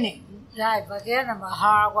beginning. Right, beginning mà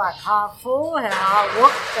hard food and hard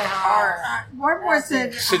work and hard. What was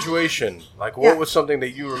it? Situation. Like, what was something that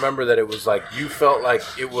you remember that it was like you felt like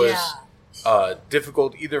it was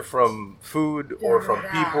difficult either from food or from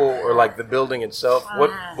people or like the building itself?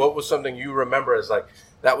 What was something you remember as like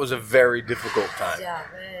that was a very difficult time?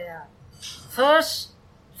 Yeah. First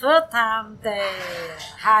time they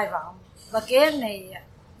Hai Vong beginning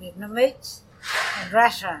Vietnamese and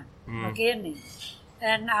Russian beginning.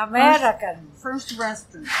 And American. First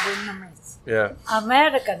restaurant, Vietnamese. Yeah.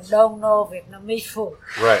 American don't know Vietnamese food.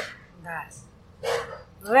 Right. That's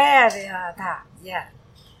very hard time, yeah.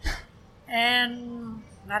 And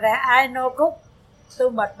I know cook too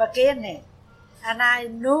much beginning. And I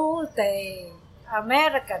knew the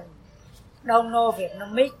American don't know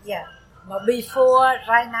Vietnamese yet. But before,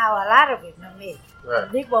 right now, a lot of Vietnamese. Right.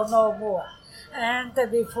 People know more. And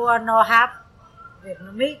before, no have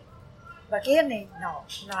Vietnamese. Beginning, no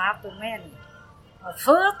have too many. But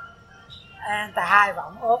first, and the Hai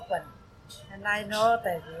Vong open, and I know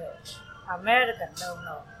that the American don't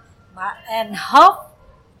know. And hope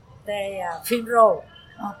the film roll.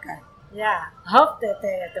 Okay. Yeah, hope that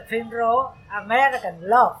the film roll American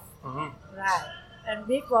love. Mm-hmm. Right. And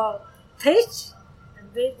people teach,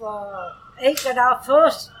 and people eat it out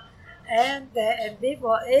first, and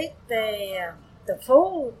people eat the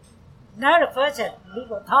food. Not the person,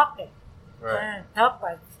 people talking. Right. Talk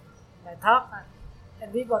by talk,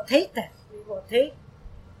 and we will take that.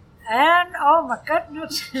 And oh my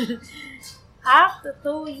goodness, after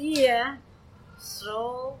 2 years,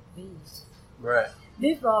 so busy. Right.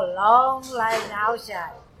 People long line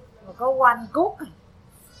outside. But go one cook.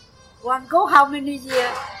 One cook how many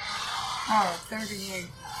years? Oh, 38.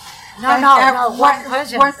 No, one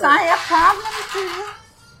person. Was I a problem to you?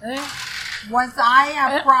 Eh? Was I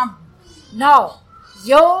a problem? No,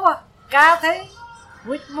 you. Kathy,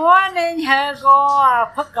 with morning her go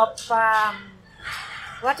pick up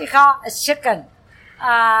what you call a chicken,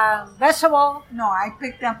 vegetable. No, I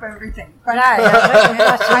picked up everything. But Right,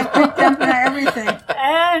 I picked up everything.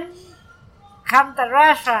 and come to the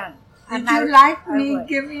restaurant. Did you like me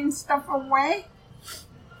giving stuff away?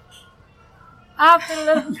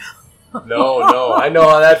 Absolutely. No, I know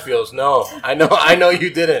how that feels. No, I know you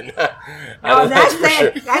didn't. No, that's for sure.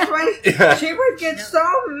 it. That's why she would get so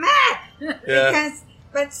mad. Because,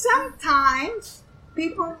 but sometimes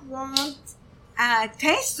people won't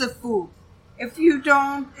taste the food if you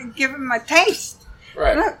don't give them a taste.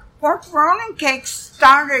 Right. Look, pork rolling cakes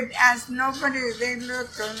started as nobody, they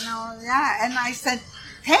looked, and I said,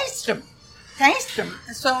 taste them.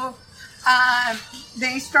 So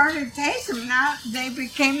they started tasting them. Now they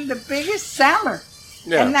became the biggest seller.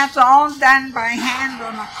 Yeah. And that's all done by hand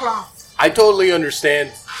on a cloth. I totally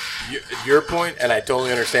understand your point, and I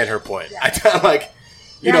totally understand her point.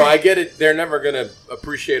 Yeah. I get it. They're never going to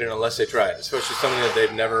appreciate it unless they try it, especially something that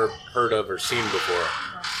they've never heard of or seen before.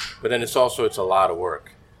 But then it's a lot of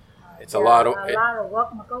work. It's a lot of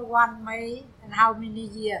work. Mà có one May and how many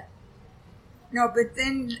years? No, but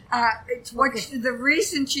then it's what the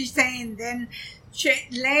reason she's saying. Then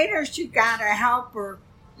later she got a helper,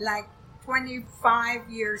 like 25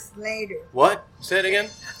 years later. What? Say it again.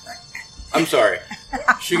 I'm sorry.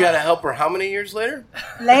 She got a helper. How many years later?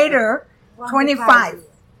 Later, 25.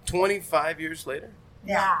 25 years later.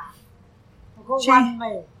 Yeah. Có one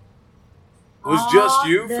May. It was just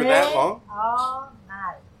you for that long? All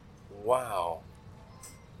night. Wow.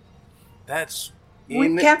 That's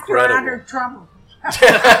we kept her out of trouble.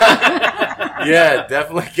 Yeah,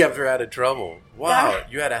 definitely kept her out of trouble. Wow,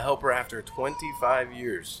 you had a helper after 25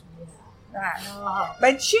 years. Right.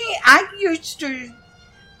 But I used to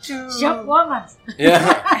young woman.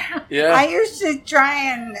 Yeah. I used to try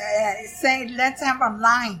and say, let's have a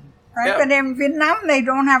line. Right? Yeah. But in Vietnam, they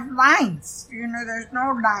don't have lines. There's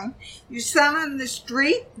no line. You sell on the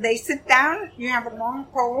street, they sit down, you have a long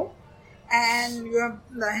pole, and you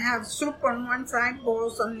have soup on one side,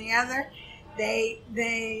 bowls on the other.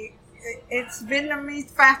 It's Vietnamese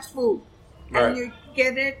fast food. Right. and you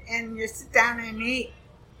get it and you sit down and eat,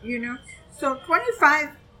 you know. So 25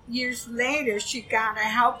 years later, she got a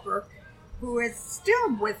helper who is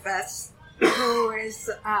still with us, who is,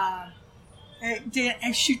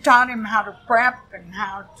 and she taught him how to prep and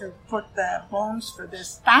how to put the bones for the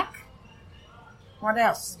stock. What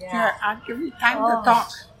else? Yeah. Here, I'll give you time Oh. to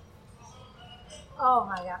talk. Oh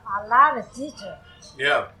my God, a lot of teachers.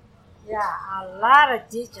 Yeah. Yeah, a lot of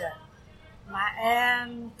teachers.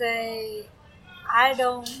 And I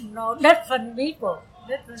don't know, different people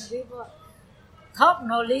talk,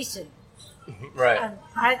 no listen. Right. And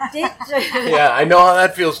I teach, Yeah, I know how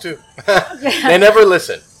that feels too. They never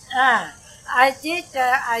listen. I teach,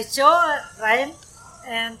 I show them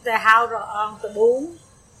and how to on the boom,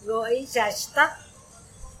 go inside stuck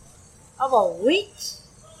about weeks,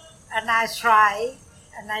 and I try,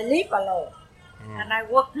 and I leave alone. And I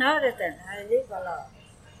work harder than I leave alone.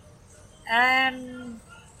 And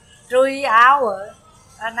 3 hours,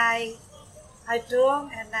 and I turn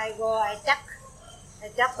and I go, I check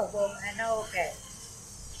the boom, I know, okay.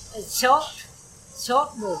 It's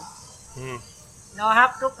short boom. Nó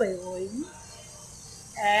have to be wing,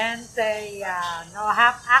 and they nó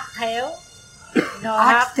have oxtail, nó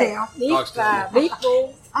have Oxtail. Oxtail. beef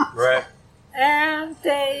boom, Right. and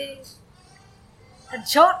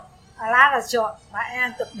short, a lot of short,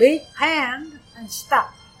 and the big pan and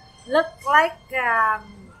stuff. Look like,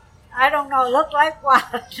 I don't know, look like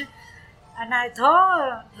what. And I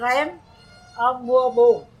told them, on mua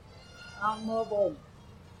boom.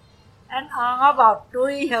 And on about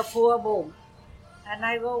 3 or 4 boom. And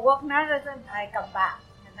I go work another and I come back.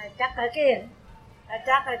 And I check again.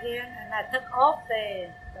 And I took off the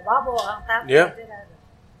bubble on top. Yeah.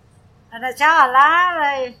 And I saw a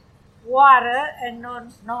lot of water and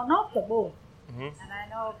not the boom. And I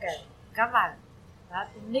know, okay, come on. I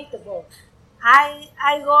need the boom.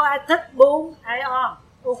 I go, I took boom, I on.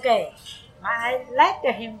 Okay. Mà I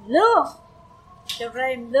let him look. Cho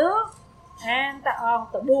him look. And on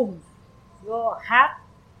the boom. Go have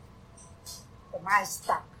my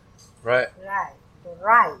stuff. Right.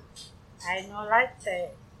 Right. I know like the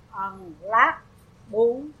on lap,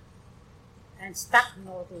 boom, and stuck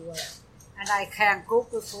nowhere. And I can cook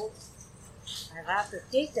the food. I have to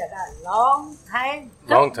teach it a long time.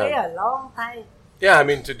 Long Took me time. a long time. Yeah, I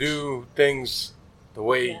mean, to do things the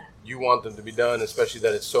way Yeah. you want them to be done, especially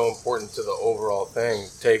that it's so important to the overall thing,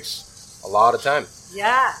 takes a lot of time.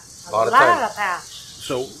 Yeah. A Lot lot, of time. of time.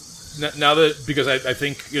 So now that, because I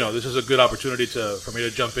think this is a good opportunity for me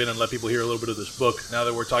to jump in and let people hear a little bit of this book. Now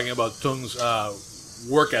that we're talking about Tung's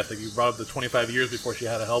work ethic, you brought up the 25 years before she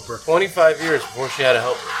had a helper. 25 years before she had a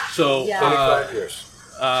helper. So Yeah. 25 years.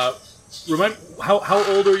 remind how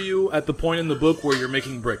old are you at the point in the book where you're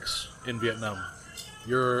making bricks in Vietnam?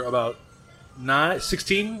 You're about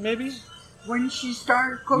 16 maybe? When she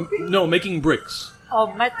started cooking, No, making bricks. Oh,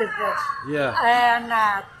 make the book. Yeah,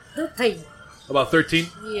 And 13. about 13.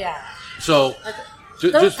 Yeah. So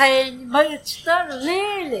just 13 mới start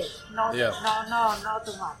really. No, Yeah. no, not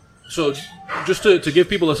too much. So, just to give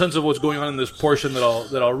people a sense of what's going on in this portion that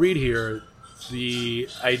I'll read here, the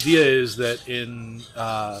idea is that in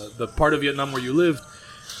the part of Vietnam where you lived,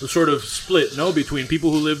 it was sort of split, between people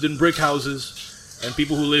who lived in brick houses and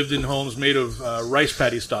people who lived in homes made of rice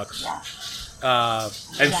paddy stalks.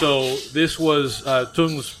 And so this was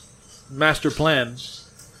Tung's master plan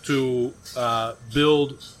to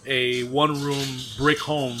build a one-room brick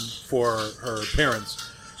home for her parents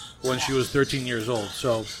when she was 13 years old.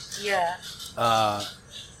 So Yeah.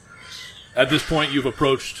 at this point, you've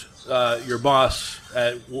approached your boss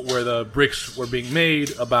at where the bricks were being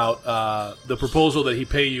made about the proposal that he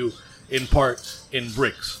pay you in part in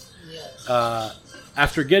bricks.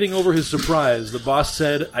 After getting over his surprise, the boss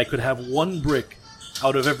said I could have one brick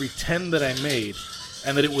out of every 10 that I made,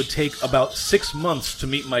 and that it would take about 6 months to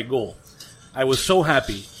meet my goal. I was so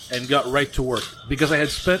happy and got right to work. Because I had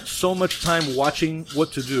spent so much time watching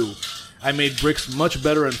what to do, I made bricks much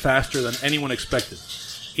better and faster than anyone expected.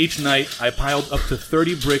 Each night, I piled up to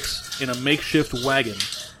 30 bricks in a makeshift wagon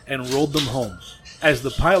and rolled them home. As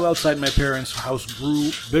the pile outside my parents' house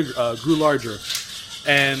grew larger,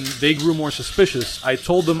 and they grew more suspicious, I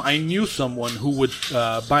told them I knew someone who would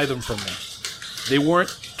buy them from me. They weren't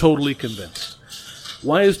totally convinced.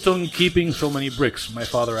 Why is Tung keeping so many bricks? My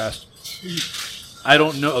father asked. I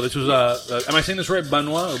don't know. This was, am I saying this right?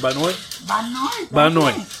 Banoy or Banoy?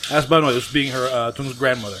 Banoy. Ask Banoy. This being her, Tung's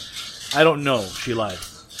grandmother. I don't know, she lied.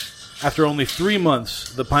 After only 3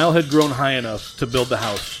 months, the pile had grown high enough to build the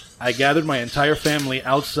house. I gathered my entire family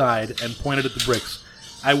outside and pointed at the bricks.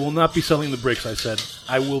 I will not be selling the bricks, I said.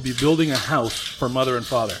 I will be building a house for mother and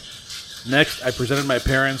father. Next, I presented my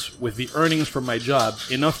parents with the earnings from my job,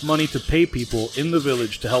 enough money to pay people in the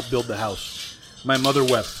village to help build the house. My mother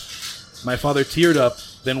wept. My father teared up,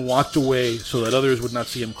 then walked away so that others would not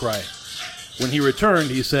see him cry. When he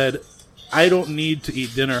returned, he said, "I don't need to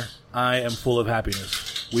eat dinner. I am full of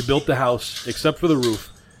happiness." We built the house, except for the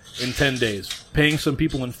roof, in 10 days, paying some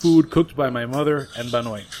people in food cooked by my mother and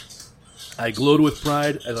Banoy. I glowed with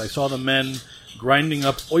pride as I saw the men grinding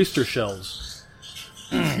up oyster shells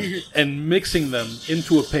and mixing them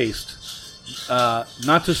into a paste,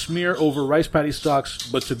 not to smear over rice paddy stalks,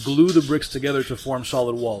 but to glue the bricks together to form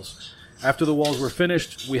solid walls. After the walls were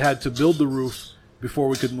finished, we had to build the roof before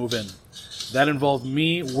we could move in. That involved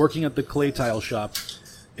me working at the clay tile shop.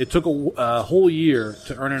 It took a whole year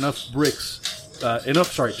to earn enough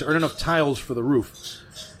to earn enough tiles for the roof.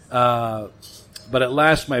 But at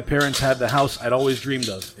last, my parents had the house I'd always dreamed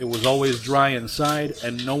of. It was always dry inside,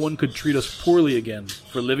 and no one could treat us poorly again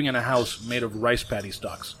for living in a house made of rice paddy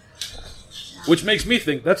stalks. Which makes me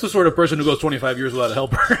think that's the sort of person who goes 25 years without a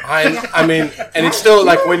helper. I mean, and it's still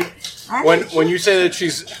like when you say that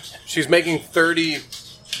she's making 30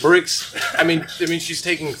 bricks. I mean, she's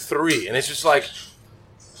taking 3, and it's just like,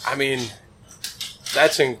 I mean,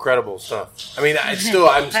 that's incredible stuff. I mean, I'm still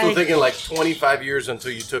thinking like 25 years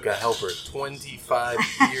until you took a helper. 25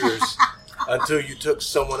 years until you took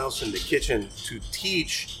someone else in the kitchen to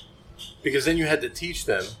teach, because then you had to teach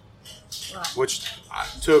them, which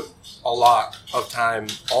took a lot of time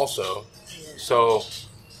also. So,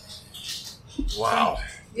 wow.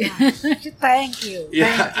 Thank you.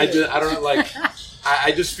 Yeah, I don't know, like,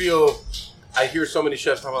 I just feel, I hear so many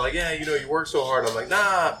chefs talking about, like, yeah, you work so hard. I'm like,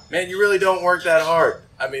 nah, man, you really don't work that hard.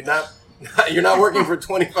 I mean, you're not working for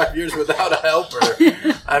 25 years without a helper.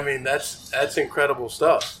 I mean, that's incredible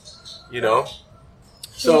stuff,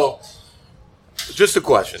 So, just a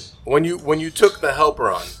question: when you took the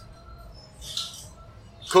helper on,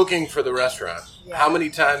 cooking for the restaurant, how many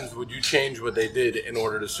times would you change what they did in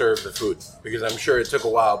order to serve the food? Because I'm sure it took a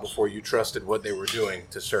while before you trusted what they were doing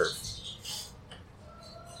to serve.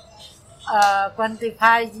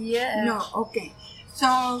 25 years. No, okay.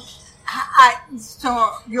 So, so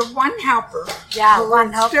you're one helper. Yeah, who one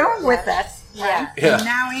is helper, still yeah. with us. Right? Yeah. And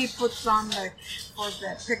now he puts on the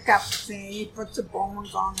pickups. He puts the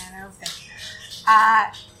bones on and everything.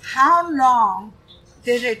 How long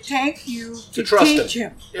did it take you to trust teach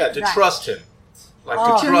him? him? Yeah, to Right. trust him. Like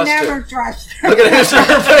to To trust never him. trust him. Look at his face.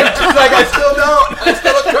 She's like, I still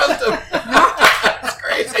don't trust him. That's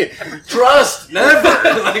crazy. Trust, never.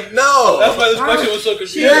 Like, no. That's why this question was so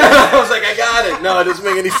confusing. Yeah, I was like, I got it. No, it doesn't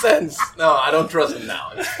make any sense. No, I don't trust him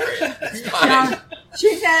now. It's great. It's fine. No,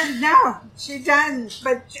 she doesn't. No, she doesn't.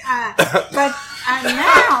 But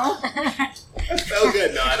now. That's so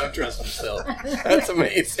good. No, I don't trust him still. That's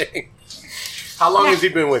amazing. How long has he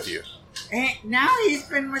been with you? Now he's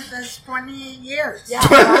been with us 20 years. Yeah.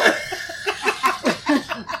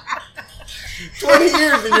 20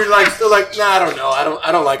 years, and you're like still like, nah, I don't know.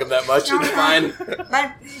 I don't like him that much. It's fine.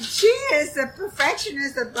 But she is a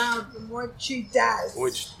perfectionist about what she does.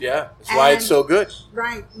 Which, yeah, that's why it's so good.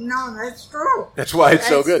 Right. No, that's true. That's why it's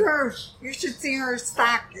so That's good. true. You should see her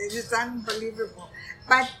stock. It is unbelievable.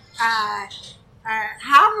 But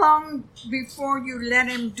how long before you let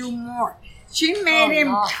him do more? She made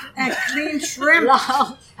him clean shrimp.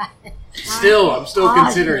 Long. I'm still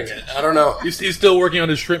considering it. I don't know. He's still working on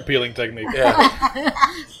his shrimp peeling technique. Yeah.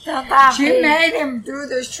 Sometimes She he- made him do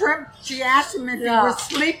the shrimp. She asked him if he was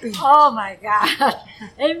sleeping. Oh my God.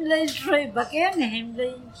 Him lean tree. Begin him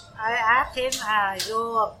lean. I asked him,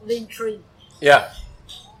 go lean tree. Yeah.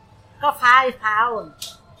 Có 5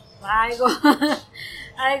 pounds. I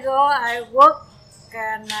work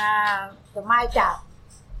and the my job.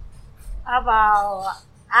 About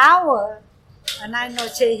hour, and I know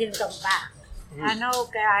see him come back. I know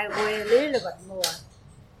okay, I will a little bit more.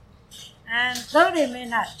 And 30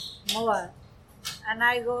 minutes more, and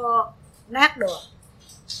I go next door.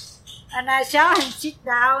 And I saw him sit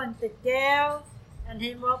down in the chair, and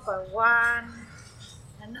he walk by one,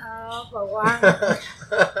 and up by one.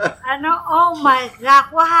 I know, oh my God,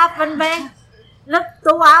 what happened, man? Look, 2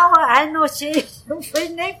 hours, I know she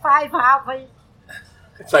finished 5 hours.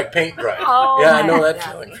 It's like paint dry. Oh yeah, I know my that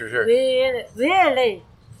God. feeling for sure. Really.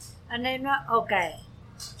 And then, okay.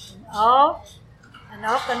 And off, and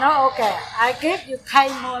okay. I give you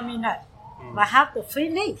 10 more minutes, but have to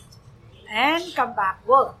finish and come back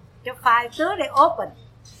work. Till 5:30 open.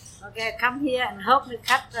 Okay, come here and help me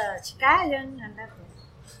cut the scallion and everything.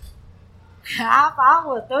 Half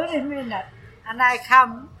hour, 30 minutes, and I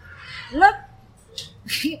come. Look,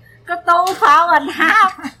 got 2 hours and a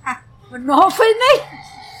half, but no finish.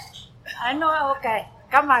 I know, okay,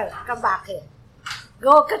 come back here.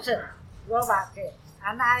 Go kitchen, go back here.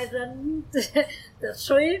 And I run the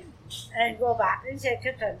shrimp and go back into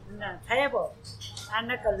kitchen in the table.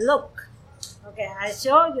 And I go look. Okay, I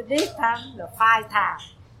show you this time the 5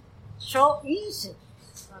 times. So easy.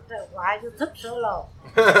 Okay, why you took so long?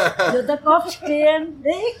 You take off skin,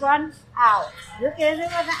 this one out. You get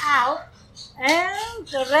this one out. And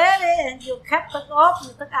the ready, and you cut it off,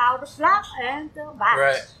 you take out the flap and the back.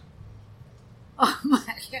 Right. Oh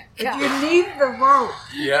my God. You need the rope.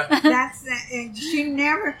 Yeah. And she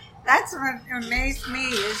never. That's what amazed me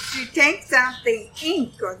is she takes out the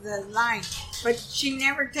ink or the line, but she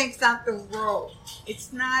never takes out the roll.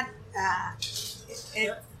 It's not.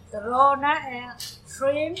 The roll and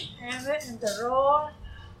shrimp and the roll,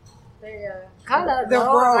 the color The roll,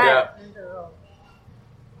 roll. right? Yeah. And the roll.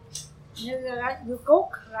 You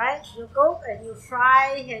cook, right? You cook and you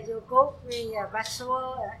fry and you cook with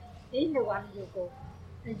vegetable. In the one you cook,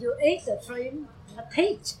 and you eat the shrimp, the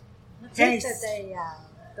teeth, Taste.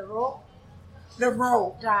 the roll The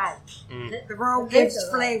roll. dry. The roll Taste gives the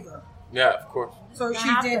roll. flavor. Yeah, of course. So she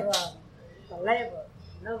Not did. the flavor,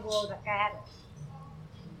 no roll the carrot.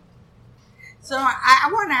 So I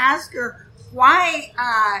want to ask her why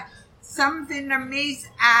some Vietnamese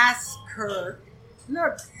ask her,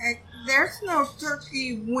 look, there's no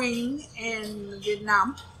turkey wing in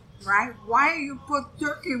Vietnam, right? Why you put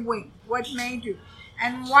turkey wing? What made you?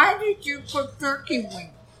 And why did you put turkey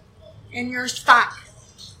wing in your stock?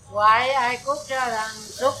 Why I cook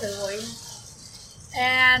turkey wing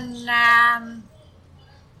and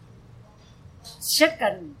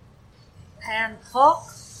chicken and pork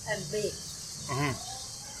and beef.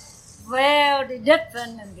 Very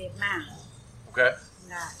different in Vietnam. Okay.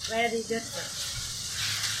 Yeah, very different.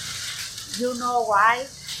 You know why?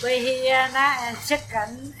 We here and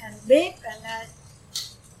chicken and beef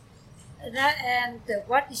and the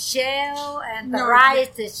what shell and the No, rice,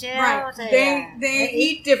 the shell. Right. They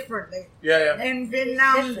eat differently. Yeah, yeah. In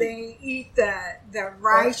Vietnam, Different. they eat the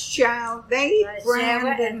rice shell. They eat rice brand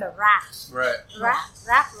shell and the rice. Right.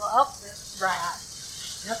 Wrap up the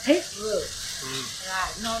rice. No thick roux.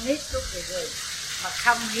 Right, no need cookie roux. But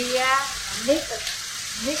come here and need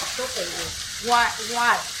cookie roux. Why?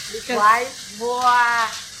 Because Why more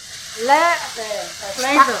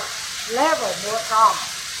Flavor. Flavor more strong.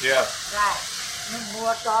 Yeah. Right.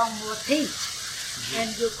 More strong, more teeth. And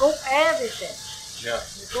you cook everything. Yeah.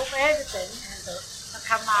 You cook everything and the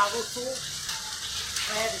come out with food.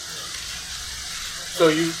 Everything. So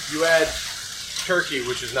you add turkey,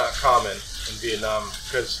 which is not common in Vietnam,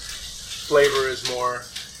 because flavor is more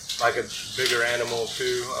like a bigger animal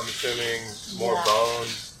too. I'm assuming more Yeah.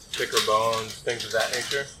 bones, thicker bones, things of that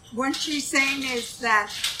nature. what she's saying is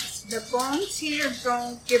that the bones here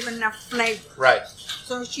don't give enough flavor. Right.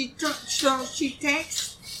 So she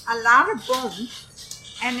takes a lot of bone,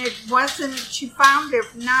 and she found it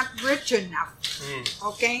not rich enough.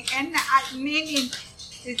 Okay, and meaning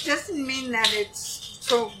it doesn't mean that it's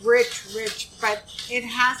so rich, but it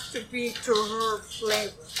has to be to her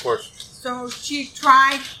flavor. Of course. So she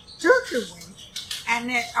tried turkey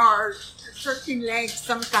wing, or turkey legs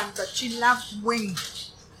sometimes, but she loves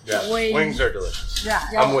wings. Yeah. Wing. Wings are delicious. Yeah,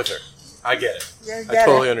 I'm with her. I get it. You I get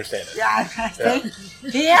totally it. understand it. Yeah,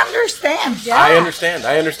 he understands. Yeah. I understand.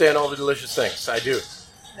 I understand all the delicious things. I do.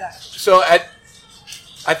 Yeah. So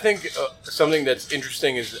I think something that's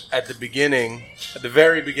interesting is at the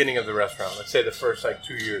very beginning of the restaurant, let's say the first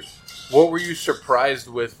 2 years, what were you surprised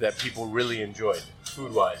with that people really enjoyed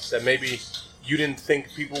food-wise that maybe you didn't think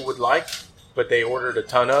people would like, but they ordered a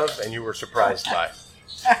ton of and you were surprised by?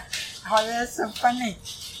 Oh, that's so funny.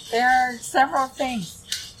 There are several things.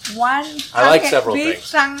 One, I like several beef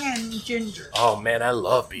things. tongue and ginger. Oh man, I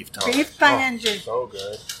love beef tongue. Beef tongue and ginger. So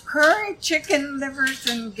good. Curry chicken livers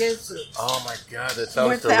and gizzards. Oh my god, that sounds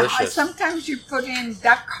With delicious. sometimes you put in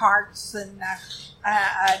duck hearts and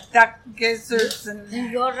duck gizzards and.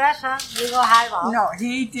 You go restaurant, you go high ball. No,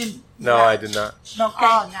 he didn't. No, I did not. Okay.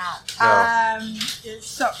 Oh, no.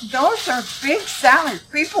 So those are big salads.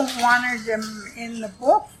 People wanted them in the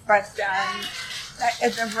book, but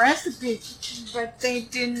the recipe, but they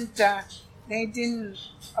didn't. They didn't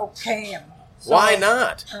okay them. So, Why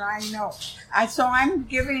not? I know. So I'm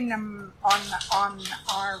giving them on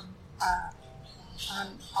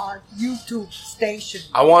our YouTube station.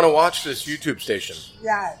 I want to watch this YouTube station.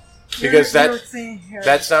 Yeah. Because You'll see here.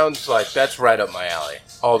 that sounds like that's right up my alley.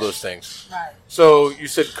 All those things. right. So you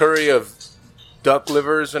said curry of duck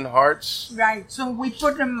livers and hearts. Right, so we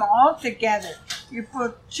put them all together. You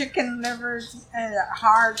put chicken livers,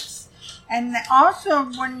 hearts, and also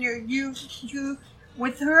when you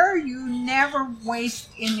with her, you never waste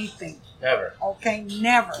anything. Never. Okay,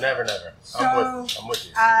 never. Never. So, I'm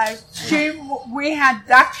with you. we had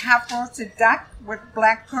duck, half roasted duck with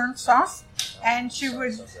blackcurrant sauce, and she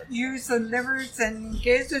would use the livers and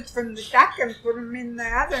gizzards from the duck and put them in the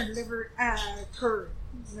other liver curry.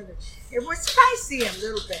 It was spicy a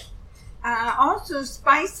little bit. Also,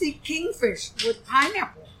 spicy kingfish with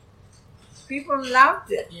pineapple. People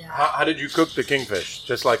loved it. Yeah. How did you cook the kingfish?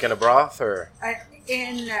 Just like in a broth, or? How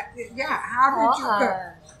did you cook?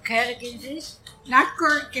 Curry kingfish Not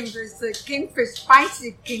curry kingfish, the kingfish,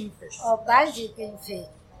 spicy kingfish. or spicy kingfish.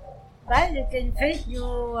 Spicy kingfish,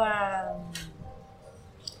 you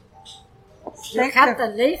Steak cut the-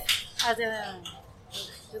 the leaf.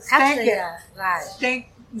 You cut Steak the it. right.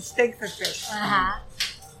 Steak the fish.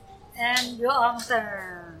 And you on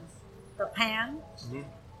the pan. Mhm.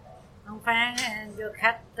 On pan, and you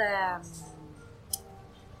cut the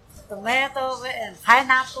tomato and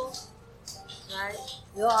pineapple. Right.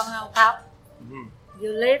 You on top. Mhm.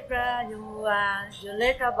 You let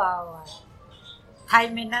about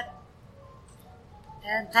 10 minutes.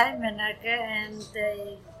 And 10 minutes, and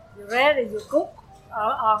you ready, you cook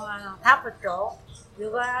on top of chỗ.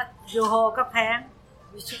 You hold cái pan,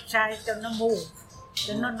 you should try cho nó move.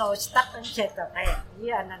 Cho nó nồi stuck inside the pan.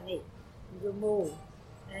 You underneath. You move.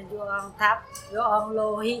 And you on top, you on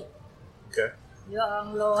low heat. Okay. You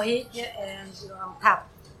on low heat and you on top.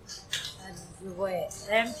 And you wait.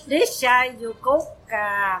 And this side you cook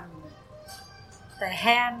the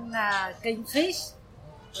hand kingfish,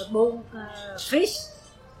 the bone fish.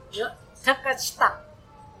 You took it stuck.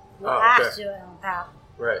 You add okay. you on top.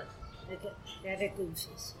 Right. Get the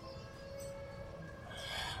kingfish.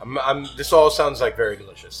 This all sounds like very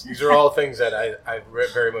delicious. These are all things that I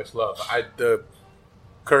very much love. The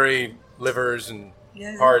curry, livers, and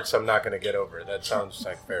hearts, I'm not going to get over. That sounds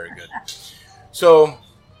like very good. So,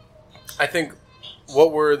 I think,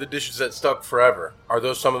 what were the dishes that stuck forever? Are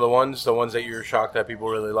those some of the ones that you were shocked that people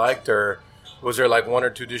really liked? Or was there like one or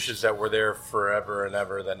two dishes that were there forever and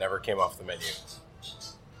ever that never came off the menu?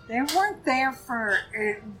 They weren't there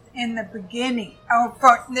in the beginning. Oh,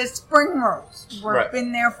 for the spring rolls were Right.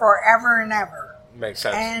 been there forever and ever. Makes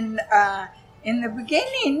sense. And in the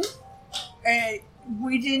beginning,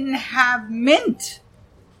 we didn't have mint.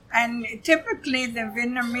 And typically the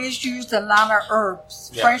Vietnamese use a lot of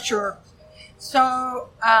herbs, Yeah. fresh herbs. So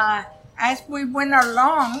as we went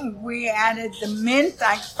along, we added the mint.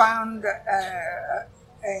 I found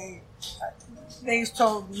they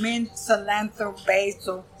sold mint, cilantro,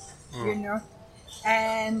 basil, you know.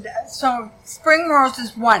 And so spring rolls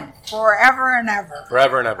is one, forever and ever.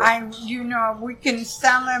 Forever and ever. We can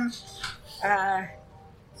sell them.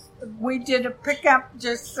 We did a pickup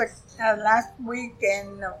just last week,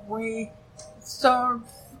 and we sold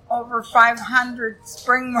over 500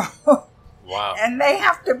 spring rolls. Wow. And they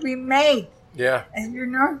have to be made, Yeah. and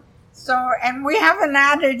and we haven't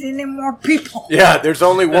added any more people. Yeah, there's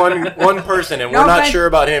only one person, and we're No, not but sure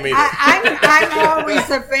about him either. I'm always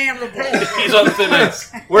available. He's on thin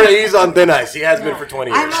ice. He's on thin ice. He has been for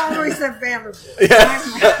 20 years. I'm always available. Yeah.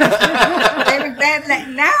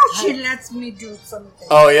 Now she lets me do something.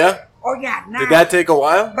 Oh, yeah? Oh yeah. Now, Did that take a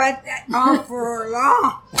while? But for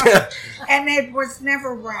long, and it was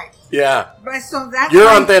never right. Yeah. But so that's You're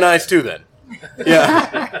why- on thin ice too, then.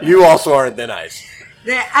 Yeah. You also are on thin ice.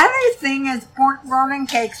 The other thing is pork rolling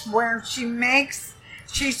cakes, where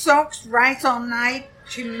she soaks rice all night,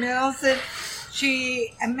 she mills it,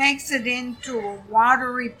 she makes it into a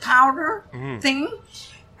watery powder thing,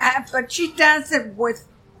 but she does it with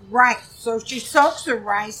rice. So she soaks the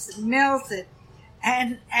rice, mills it,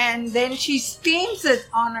 and then she steams it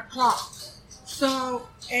on a cloth. So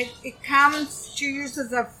it comes, she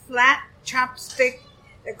uses a flat chopstick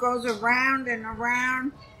that goes around and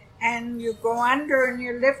around, and you go under and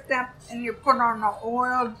you lift up and you put on an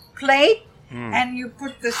oiled plate and you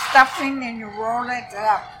put the stuffing and you roll it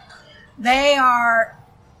up.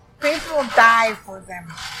 People die for them.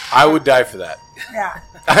 I would die for that. Yeah.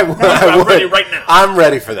 I would. I'm ready right now. I'm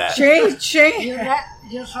ready for that. You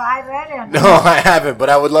try that and No, I haven't, but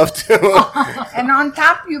I would love to. And on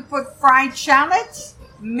top you put fried shallots,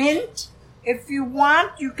 mint. If you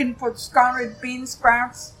want, you can put scalded bean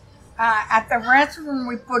sprouts. At the restaurant,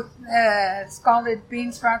 we put scalded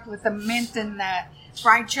bean sprouts with the mint and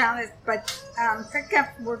fried shallots. But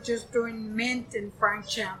pickup, we're just doing mint and fried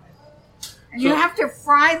shallots. And you have to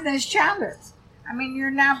fry the shallots. I mean,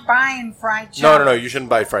 you're not buying fried shallots. No. You shouldn't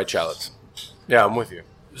buy fried shallots. Yeah, I'm with you.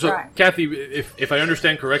 So, Right. Kathy, if I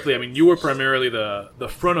understand correctly, I mean, you were primarily the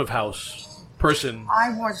front of house person, I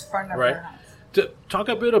was front of right? the house. To talk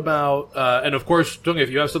a bit about, and of course, Tung, if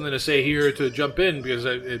you have something to say here to jump in, because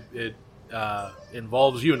it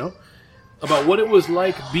involves you, no? about what it was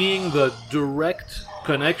like being the direct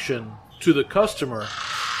connection to the customer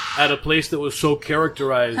at a place that was so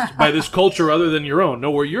characterized by this culture other than your own.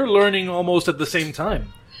 No, where you're learning almost at the same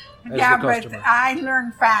time as Yeah, the but customer. I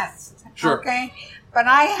learned fast. Sure. Okay? But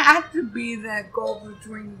I had to be the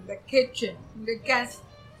go-between the kitchen because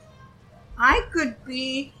I could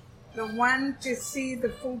be the one to see the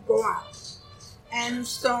food go out. And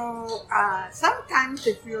so sometimes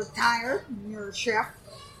if you're tired, you're a chef,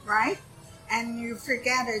 right? And you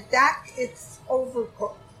forget a duck, it's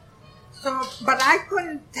overcooked. So, but I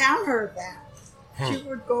couldn't tell her that. She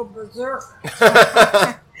would go berserk.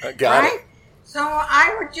 Got right? So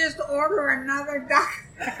I would just order another duck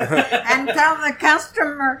and tell the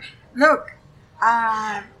customer, look,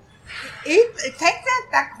 take that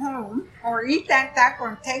duck home, or eat that duck,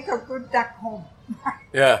 or take a good duck home.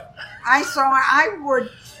 Yeah. I would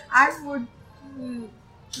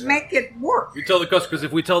make it work. You tell the customer, because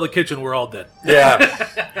if we tell the kitchen, we're all dead. Yeah.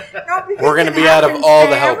 No, because We're going to it be out of happens all to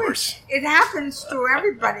the helpers. It happens to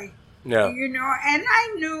everybody. Yeah. You know, and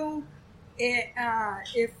I knew it,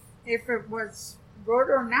 if it was good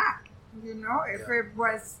or not. You know, if it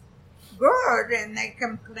was good and they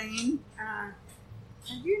complained,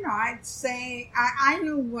 you know, I'd say I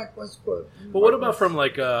knew what was good. But what about from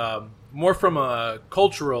like more from a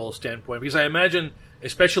cultural standpoint? Because I imagine,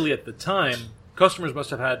 especially at the time, customers must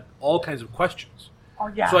have had all kinds of questions. Oh,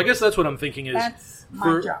 yeah. So I guess that's what I'm thinking is That's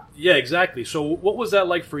my job. Yeah, exactly. So what was that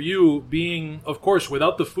like for you? Being, of course,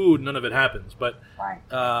 without the food, none of it happens. But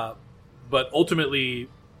Right. but ultimately,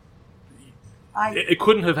 it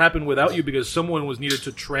couldn't have happened without you because someone was needed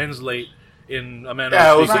to translate in a manner.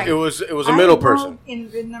 Yeah, of it was, speaking. it was a middle I person. wrote in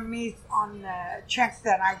Vietnamese on the checks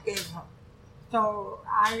that I gave her. So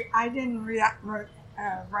I didn't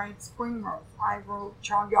write spring rolls. I wrote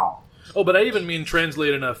chow yao. Oh, but I even mean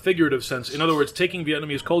translate in a figurative sense. In other words, taking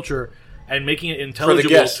Vietnamese culture and making it intelligible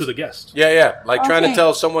guest. to the guest. Yeah, yeah. Like trying to Okay.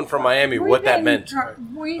 tell someone from Miami what that meant.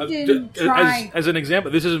 We didn't try. As an example,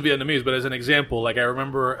 this isn't Vietnamese, but as an example, like I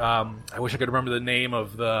remember, I wish I could remember the name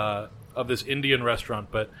of this Indian restaurant,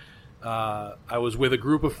 but I was with a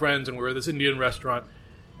group of friends and we were at this Indian restaurant,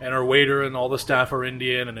 and our waiter and all the staff are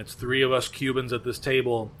Indian, and it's three of us Cubans at this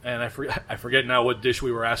table, and I forget now what dish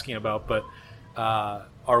we were asking about, but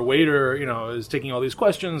our waiter, you know, is taking all these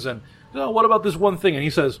questions, and what about this one thing? And he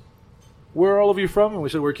says, "Where are all of you from?" And we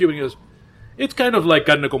said, "We're Cuban." He goes, "It's kind of like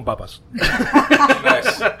carne con papas."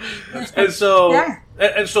 Nice. And so, Yeah.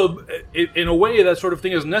 in a way, that sort of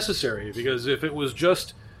thing is necessary, because if it was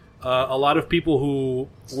just a lot of people who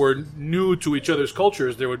were new to each other's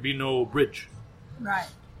cultures, there would be no bridge. Right.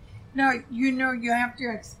 No, you know, you have to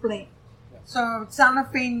explain. So,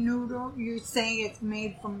 cellophane noodle, you say it's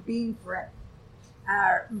made from bean bread,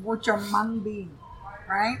 which are mung bean,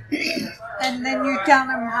 right? And then you tell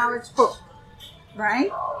them how it's cooked,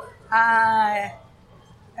 right?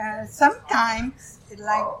 Sometimes,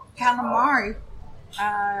 like calamari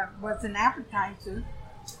was an appetizer,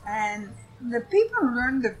 and the people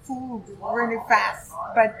learn the food really fast.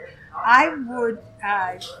 But I would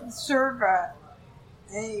serve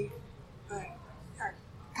a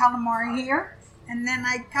calamari here, and then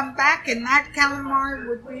I'd come back, and that calamari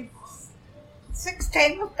would be 6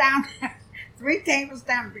 tables down, 3 tables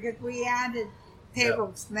down, because we added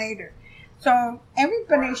tables later. So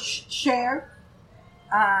everybody shared.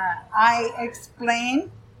 I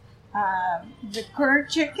explained the curd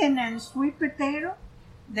chicken and sweet potato.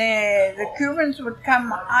 The Cubans would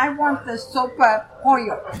come, "I want the sopa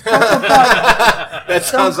pollo." That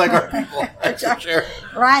sounds like our people. For sure.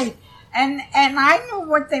 Right. And I knew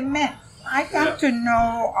what they meant. I got to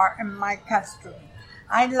know my customer.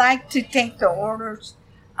 I like to take the orders.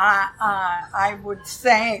 I would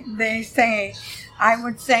say, I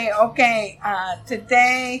would say, okay,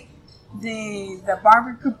 today the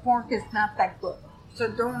barbecue pork is not that good, so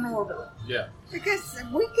don't order it. Yeah. Because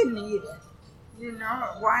we can eat it. You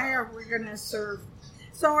know, why are we going to serve?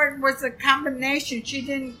 So it was a combination. She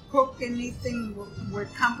didn't cook anything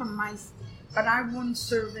with compromise, but I wouldn't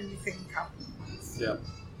serve anything compromised. Yeah.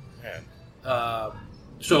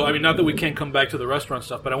 So, I mean, not that we can't come back to the restaurant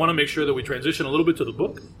stuff, but I want to make sure that we transition a little bit to the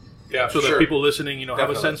book. Yeah, so that sure. people listening, you know, have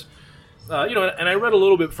a Definitely. sense. You know, and I read a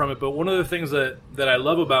little bit from it, but one of the things that I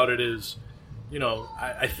love about it is, you know,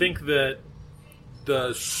 I think that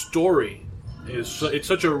the story it's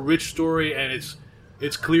such a rich story, and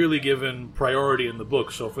it's clearly given priority in the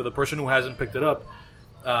book. So for the person who hasn't picked it up,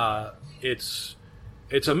 it's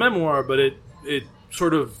a memoir, but it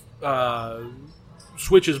sort of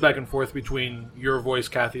switches back and forth between your voice,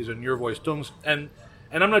 Kathy's, and your voice, Tung's, and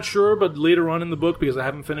I'm not sure, but later on in the book, because I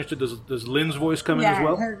haven't finished it, does Lynn's voice come in as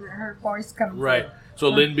well? Her voice comes Right. in. So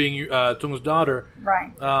Lynn being Tung's daughter.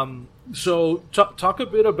 Right. So talk a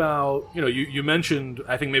bit about, you mentioned,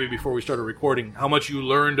 I think maybe before we started recording, how much you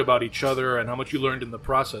learned about each other and how much you learned in the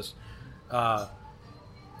process. I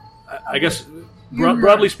guess,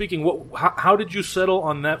 broadly speaking, how did you settle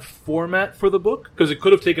on that format for the book? Because it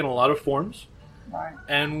could have taken a lot of forms. Right.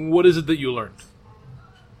 And what is it that you learned?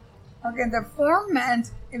 Okay, the format,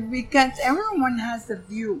 because everyone has a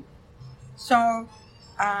view. So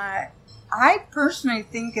I personally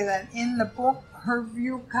think that in the book, her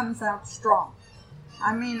view comes out strong.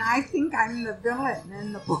 I mean, I think I'm the villain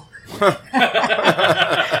in the book.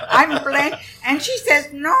 I'm blamed. And she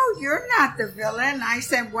says, no, you're not the villain. I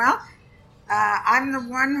said, well, I'm the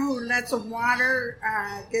one who lets the water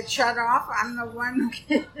get shut off. I'm the one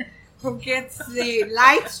who gets the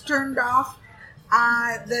lights turned off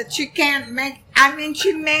that she can't make. I mean,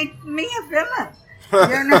 she made me a villain,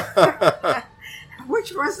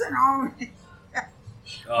 which wasn't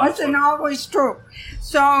always true.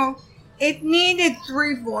 So it needed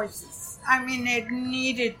three voices. I mean, it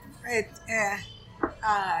needed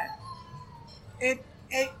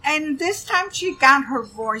and this time she got her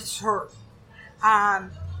voice heard.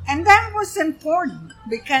 And that was important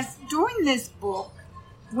because doing this book,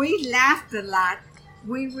 we laughed a lot.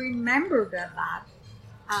 We remembered a lot.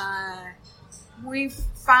 We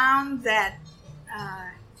found that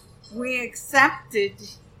we accepted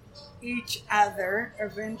each other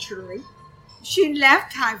eventually. She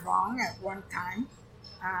left Haiphong at one time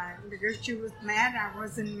because she was mad I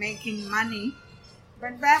wasn't making money.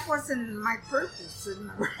 But that wasn't my purpose in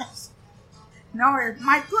the rest. No,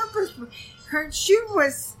 my purpose was she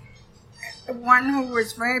was one who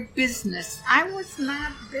was very business. I was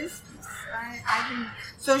not business. I didn't.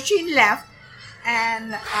 So she left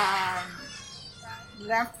and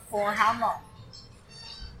left for how long?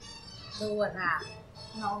 2.5.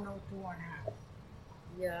 No, 2.5.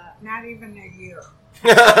 Yeah. Not even a year.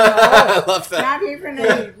 I love that. Not even a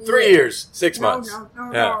year. 3 years, 6 months.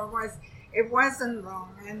 No. It wasn't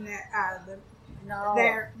long, and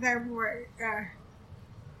there were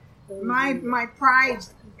my pride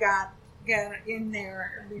got in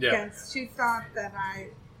there because she thought that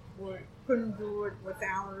I couldn't do it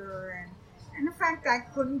without her, and in fact I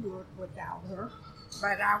couldn't do it without her,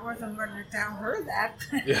 but I wasn't going to tell her that.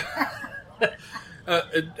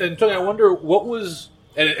 And Tung, I wonder what was.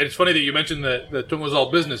 And it's funny that you mentioned that Tung was all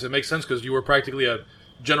business. It makes sense because you were practically a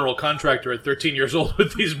general contractor at 13 years old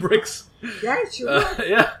with these bricks. Yeah, sure.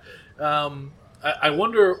 I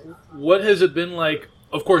wonder, what has it been like?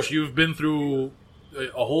 Of course, you've been through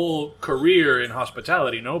a whole career in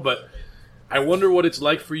hospitality, no? But I wonder what it's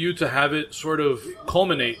like for you to have it sort of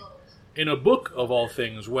culminate in a book of all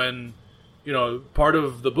things when, part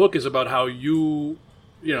of the book is about how you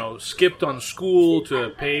skipped on school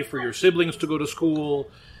to pay for your siblings to go to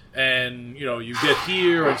school. And, you get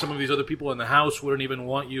here and some of these other people in the house wouldn't even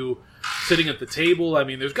want you sitting at the table. I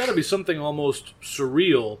mean, there's got to be something almost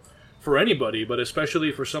surreal for anybody, but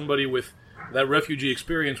especially for somebody with that refugee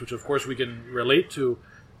experience, which of course we can relate to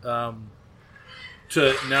now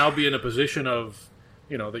be in a position of,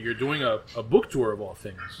 that you're doing a book tour of all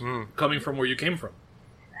things, coming from where you came from.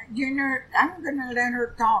 I'm going to let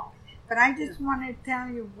her talk, but I just want to tell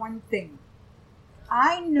you one thing.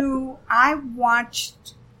 I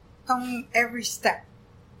watched every step,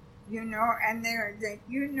 and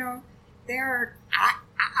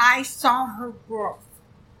I saw her growth,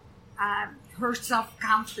 her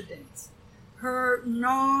self-confidence, her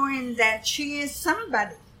knowing that she is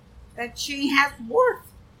somebody, that she has worth,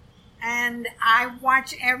 and I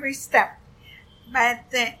watch every step.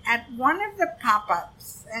 But at one of the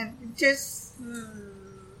pop-ups, and just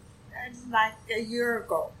like a year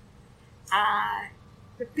ago,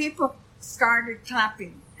 the people started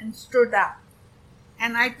clapping and stood up.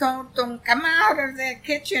 And I told them, come out of the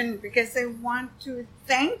kitchen because they want to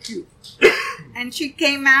thank you. And she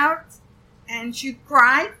came out and she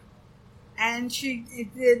cried and she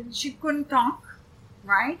couldn't talk,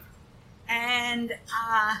 right? And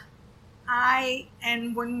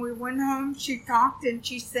and when we went home, she talked and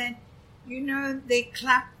she said, they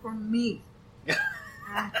clapped for me.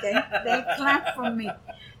 They clapped for me.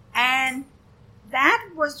 And that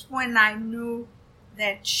was when I knew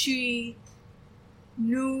that she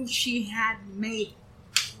knew she had made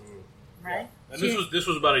it, right? And this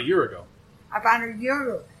was about a year ago. About a year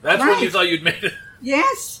ago. That's when you thought you'd made it.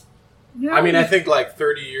 Yes. No, I mean, I think like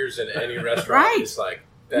 30 years in any restaurant right. is like...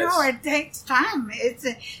 No, it takes time.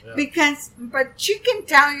 But she can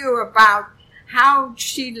tell you about how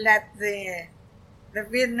she let the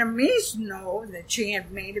Vietnamese know that she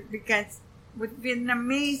had made it, because with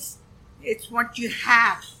Vietnamese, it's what you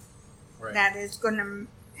have Right. that is going to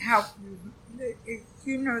help you.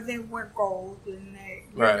 You know, they wear gold and they,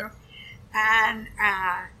 you Right. know, and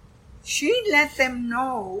she let them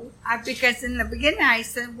know, because in the beginning I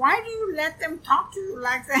said, why do you let them talk to you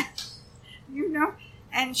like that? You know?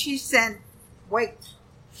 And she said, wait.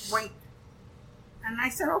 And I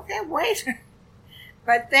said, okay, wait.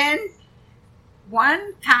 But then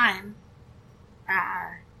one time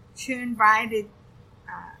she invited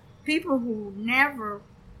people who never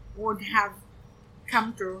would have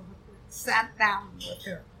come to her, sat down with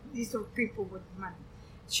her. These are people with money.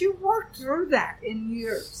 She worked through that in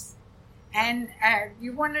years. And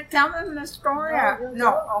you want to tell them the story?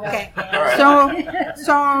 No, okay. right.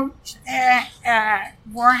 So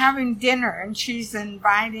we're having dinner, and she's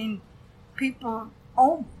inviting people,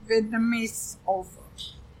 Vietnamese over,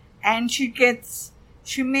 and she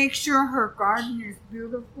makes sure her garden is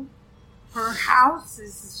beautiful. Her house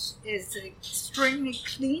is extremely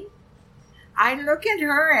clean. I look at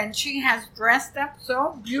her, and she has dressed up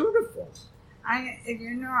so beautiful.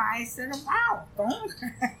 I said, wow, don't,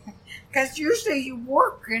 because usually you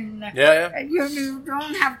work and you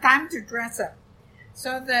don't have time to dress up.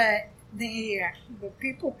 So the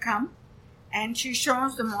people come, and she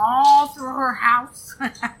shows them all through her house.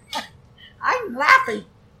 I'm laughing,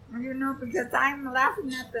 because I'm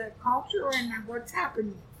laughing at the culture and at what's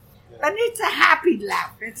happening. Yeah. But it's a happy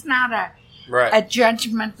laugh. It's not a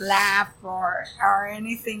judgment laugh or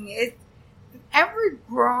anything. Every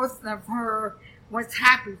growth of her was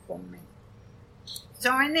happy for me.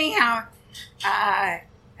 So anyhow,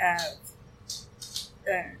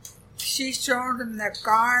 she showed them the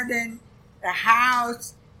garden, the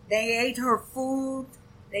house. They ate her food.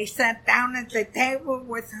 They sat down at the table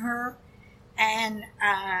with her. And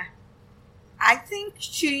I think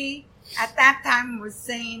she, at that time, was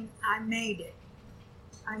saying, I made it.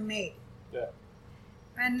 Yeah.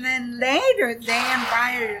 And then later, they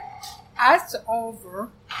invited us over,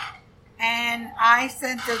 and I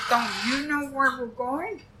said to them, you know where we're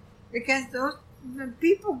going? Because the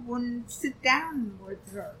people wouldn't sit down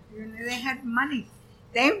with her. They had money.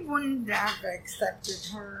 They wouldn't have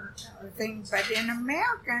accepted her thing, but in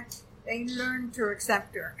America, they learned to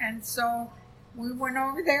accept her. And so we went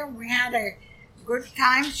over there. We had a good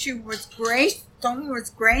time. She was gracious. Tony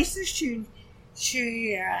was gracious. She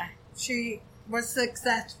was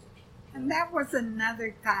successful. And that was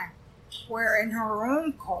another time where in her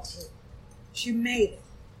own culture, she made it.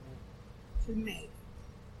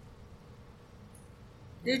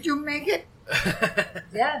 Did you make it?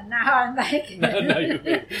 Yeah, now I'm making Now it. you made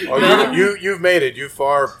it. Oh, you've made it. You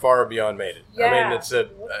far beyond made it. Yeah. I mean, it's Very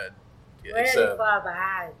far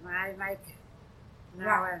behind. I make it. Now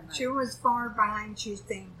Right. I make She was far behind, she's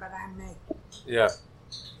saying, but I made it. yeah.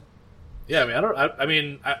 Yeah,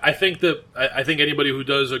 I think anybody who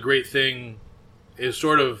does a great thing is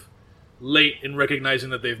sort of late in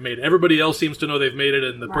recognizing that they've made it. Everybody else seems to know they've made it,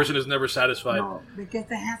 and the person is never satisfied. No, because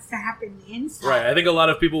it has to happen inside. Right. I think a lot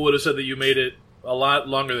of people would have said that you made it a lot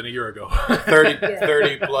longer than a year ago.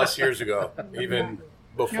 30 plus years ago, even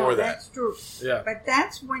before No, that. that's true. Yeah. But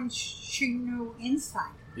that's when she knew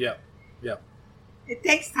inside. Yeah. It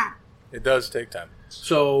takes time. It does take time.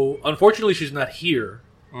 So, unfortunately, she's not here.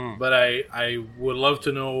 Mm. But I would love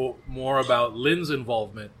to know more about Lynn's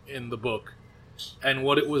involvement in the book and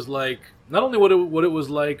what it was like. Not only what it was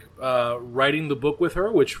like writing the book with her,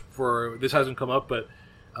 which this hasn't come up, but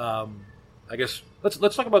I guess let's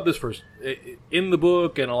talk about this first. In the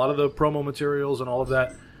book and a lot of the promo materials and all of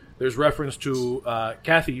that, there's reference to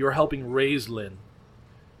Kathy. You're helping raise Lynn.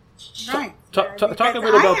 Right. Talk a Because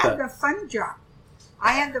bit about I had that. the fun job.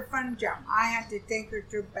 I had to take her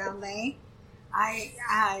to ballet.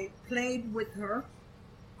 I played with her.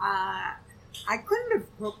 I couldn't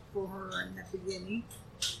have cooked for her in the beginning.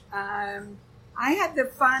 I had the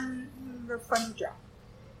fun job,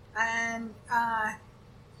 and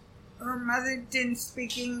her mother didn't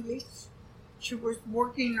speak English. She was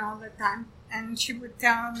working all the time, and she would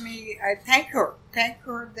tell me, "Take her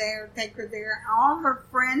there." All her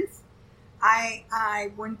friends. I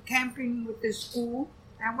went camping with the school.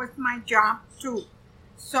 That was my job too.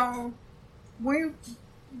 So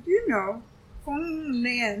Fung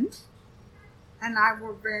Lin and I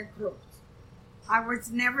were very close. I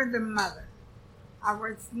was never the mother.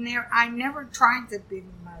 I never tried to be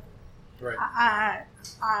the mother. Right.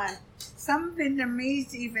 Some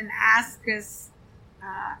Vietnamese even ask us,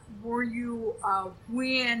 were you a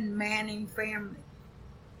Nguyen Manning family?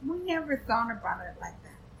 We never thought about it like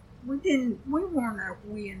that. We weren't a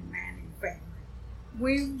Nguyen Manning family.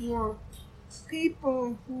 We were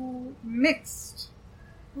people who mixed,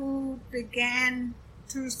 who began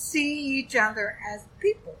to see each other as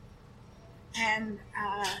people. and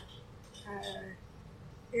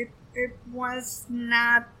it was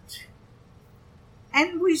not.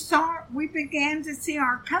 And we began to see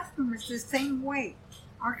our customers the same way.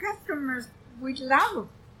 Our customers, we love them.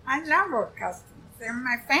 I love our customers. They're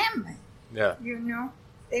my family. Yeah. You know,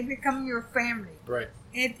 they become your family. Right.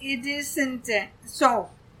 It isn't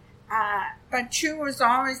but she was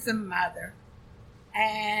always the mother,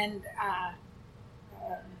 and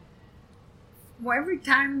every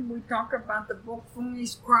time we talk about the book,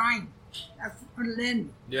 Fungi's crying.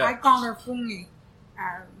 Lynn, Yeah. I call her Fungi.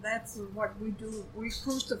 That's what we do. We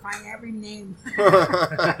crucify every name.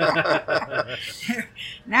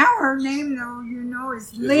 Now her name, though, you know, is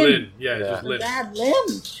It's Lynn. Lynn. Yeah, it's just Lynn. Dad,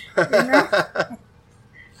 Lynn. You know?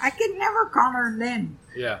 I could never call her Lynn.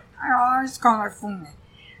 Yeah. I always call her Fungi.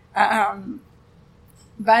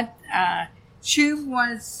 But she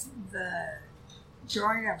was the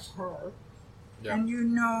joy of her. Yeah. And you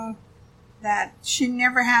know that she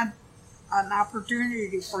never had an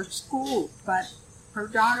opportunity for school, but her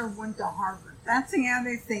daughter went to Harvard. That's the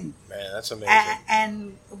other thing. Man, that's amazing.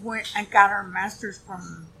 And got her master's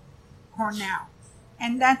from Cornell.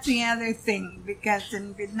 And that's the other thing, because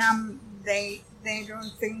in Vietnam, they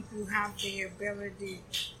don't think you have the ability,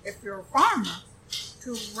 if you're a farmer,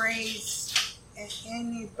 to raise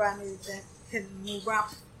anybody that can move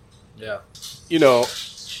up. Yeah. You know,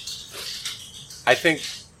 I think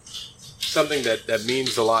something that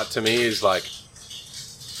means a lot to me is like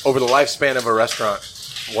over the lifespan of a restaurant,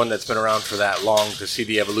 one that's been around for that long, to see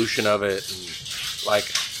the evolution of it. And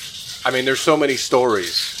like, I mean, there's so many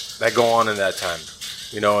stories that go on in that time,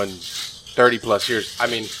 you know, in 30 plus years. I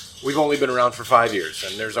mean, we've only been around for 5 years,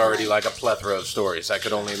 and there's already like a plethora of stories. I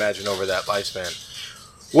could only imagine over that lifespan.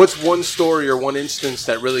 What's one story or one instance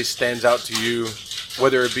that really stands out to you,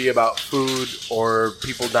 whether it be about food or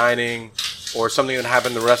people dining or something that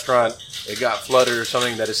happened in the restaurant, it got flooded, or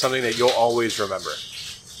something that is something that you'll always remember?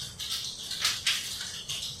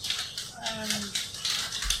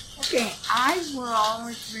 Okay, I will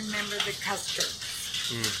always remember the custard.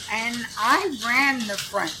 And I ran the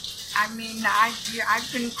front. I mean, I've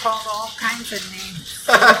been called all kinds of names.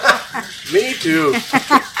 Me too.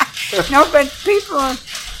 No, but people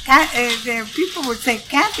would say,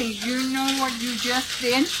 Kathy, you know what you just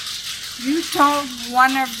did? You told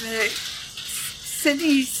one of the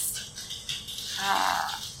city's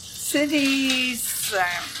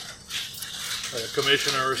Like a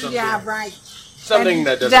commissioner or something. yeah, right. Something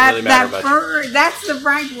that doesn't really matter much. Burger, that's the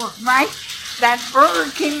right word, right? That Burger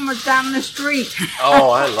King was down the street. Oh,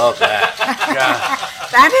 I love that. God.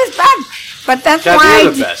 That is bad, but that's Kathy, why.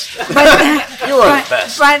 you're the best. You are the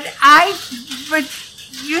best. But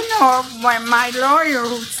you know, when my lawyer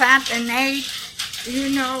who sat and ate, you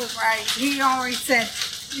know, right? He always said,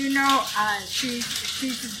 you know, she's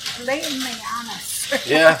blatantly honest.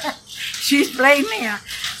 Yeah. She's blatantly honest.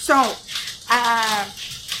 So,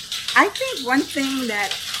 I think one thing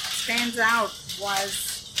that stands out was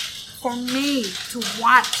for me to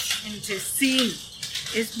watch and to see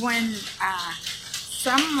is when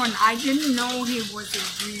someone, I didn't know he was a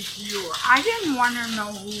reviewer. I didn't want to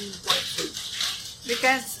know who was he.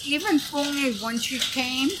 Because even Fungi, when she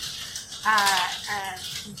came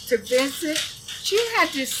to visit, she had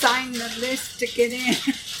to sign the list to get in.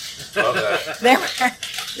 Love that.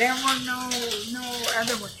 There were no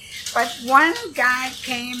other way. But one guy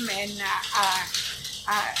came and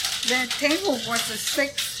the table was a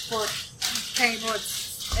 6-foot table.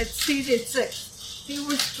 It seated 6. He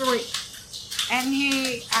was 3, and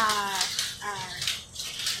he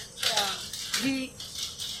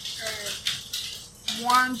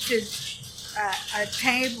wanted a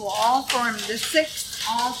table all for him, the 6th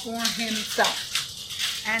all for himself.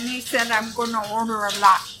 And he said, I'm going to order a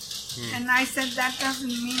lot. And I said, that doesn't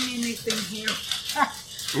mean anything here.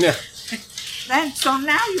 Yeah. So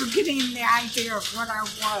now you're getting the idea of what I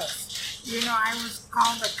was. You know, I was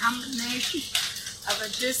called a combination of a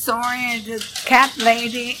disoriented cat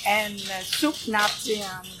lady and a soup Nazi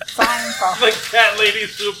on Seinfeld. The cat lady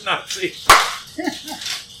soup Nazi.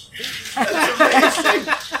 That's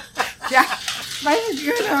amazing. Yeah, but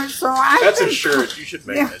you know, so I. That's a shirt. You should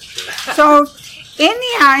make Yeah. that shirt. So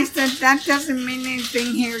anyhow, I said, that doesn't mean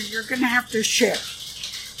anything here. You're going to have to ship.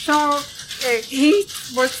 So he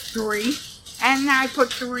was 3, and I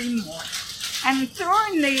put 3 more. And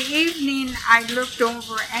during the evening, I looked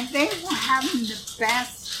over, and they were having the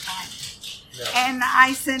best time. Yeah. And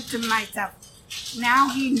I said to myself, now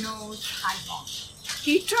he knows I won't.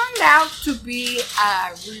 He turned out to be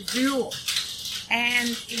a reviewer, and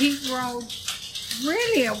he wrote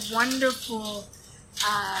really a wonderful,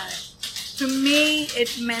 to me,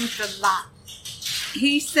 it meant a lot.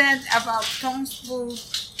 he said about Tong's food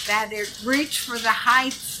that it reached for the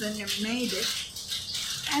heights and it made it.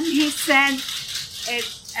 And he said it,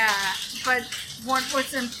 but what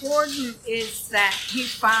was important is that he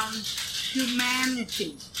found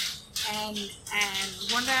humanity. And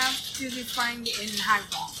what else did he find in Hai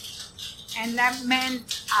Phong? And that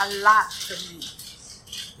meant a lot to me.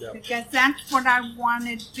 Yeah. Because that's what I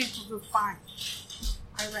wanted people to find.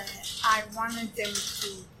 I wanted them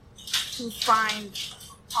to find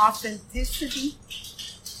authenticity,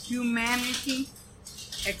 humanity,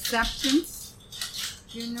 acceptance,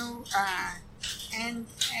 and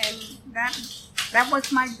that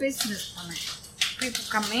was my business plan. People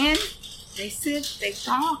come in, they sit, they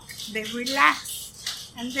talk, they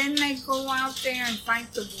relax, and then they go out there and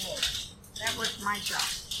fight the war. That was my job,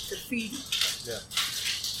 to feed them. Yeah.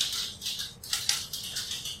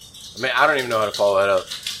 I mean, I don't even know how to follow that up.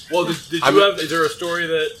 Well, did you have? Is there a story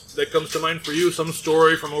that comes to mind for you? Some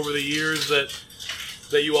story from over the years that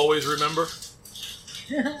you always remember?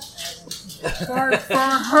 For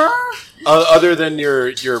her? Other than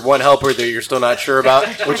your one helper that you're still not sure about,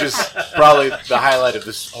 which is probably the highlight of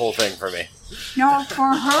this whole thing for me. No,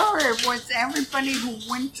 for her it was everybody who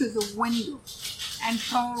went to the window and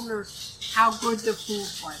told her how good the food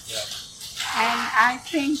was. Yeah. And I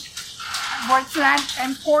think, was that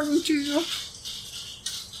important to you?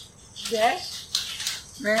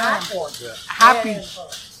 Yes. Very Happy. important. Yeah. Happy. Very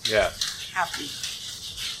important. Yeah. Happy.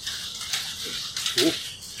 Cool.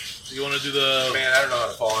 You want to do the? Man, I don't know how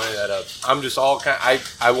to follow any of that up. I'm just all kind.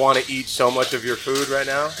 I want to eat so much of your food right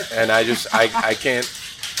now, and I can't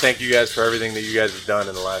thank you guys for everything that you guys have done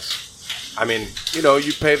in the last. I mean,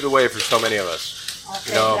 you paved the way for so many of us.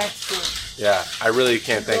 Okay, that's good. Yeah, I really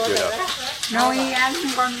can't thank you enough. No, he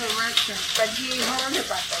hasn't gone to the restaurant, but he heard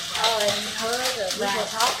about the restaurant. Oh, and heard it. We were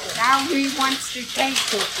talking. Now he wants to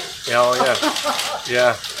taste it. Oh yeah,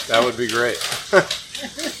 yeah, that would be great.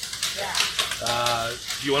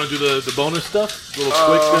 Do you want to do the bonus stuff? A little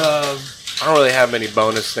quick. I don't really have many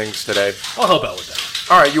bonus things today. I'll help out with that.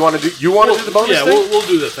 All right, you want to do the bonus Yeah, thing? we'll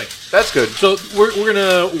do the thing. That's good. So we're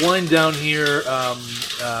gonna wind down here.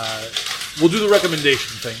 We'll do the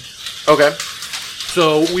recommendation thing. Okay.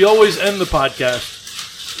 So we always end the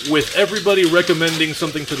podcast with everybody recommending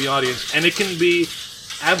something to the audience, and it can be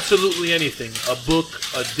absolutely anything: a book,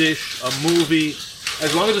 a dish, a movie,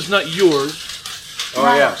 as long as it's not yours. Oh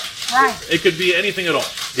Right. yeah. Right. It could be anything at all.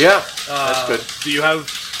 Yeah. That's good. Do you have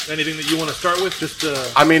anything that you want to start with? Just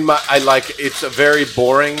I mean, it's a very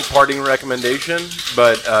boring parting recommendation,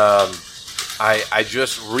 but I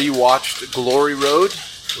just rewatched Glory Road,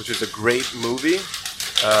 which is a great movie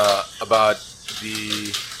about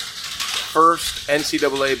the first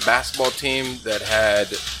NCAA basketball team that had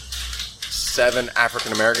 7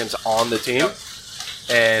 African Americans on the team,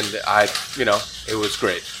 and it was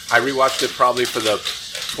great. I rewatched it probably for the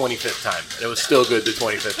 25th time, and it was still good the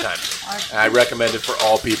 25th time. And I recommend it for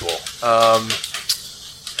all people.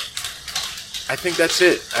 I think that's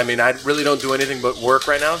it. I mean, I really don't do anything but work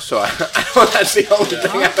right now, so that's the only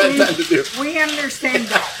thing I've had time to do. We understand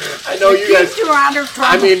that. I know you guys. Keeps you out of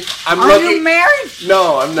trouble. I mean, I'm Are lucky. you married?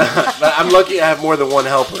 No, I'm not. But I'm lucky I have more than one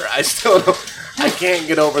helper. I still don't. I can't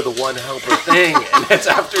get over the one helper thing, and that's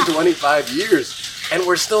after 25 years. And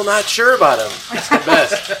we're still not sure about him. It's the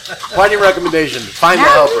best. Party recommendation: find the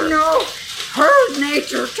Now helper. you know her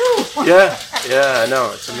nature too. Yeah, I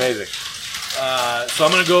know. It's amazing. So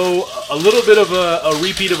I'm going to go a little bit of a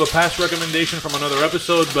repeat of a past recommendation from another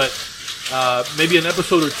episode, but maybe an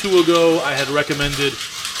episode or two ago, I had recommended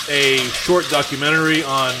a short documentary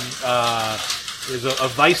on there's a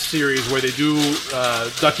Vice series where they do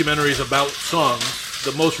documentaries about songs.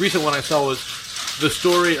 The most recent one I saw was the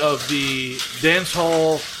story of the dance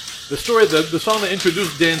hall, the song that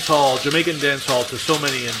introduced dance hall, Jamaican dance hall, to so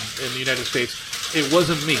many in the United States. It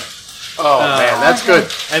Wasn't Me. Oh man, that's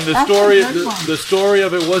good. And the That's story, a good one. the story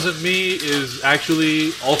of It Wasn't Me is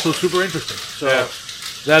actually also super interesting. So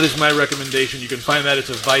that is my recommendation. You can find that. It's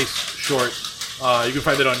a Vice short. You can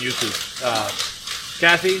find it on YouTube.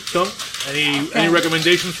 Kathy, Tung, any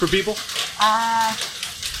recommendations for people?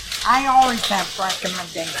 I always have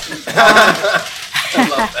recommendations. I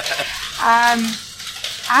love that.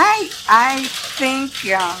 I think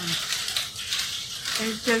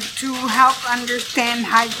to help understand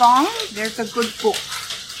Hai Phong, there's a good book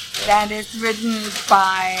that is written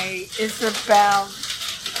by Isabel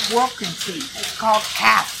Wilkinson. It's called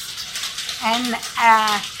Cast. And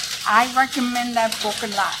I recommend that book a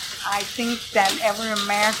lot. I think that every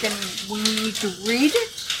American, we need to read it.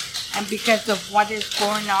 And because of what is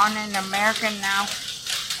going on in America now,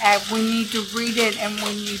 we need to read it and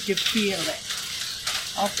we need to feel it.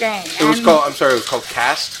 Okay. It was called. I'm sorry. It was called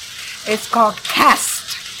Cast. It's called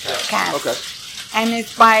Cast. Cast. Okay. And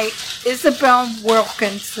it's by Isabel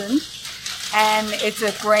Wilkinson, and it's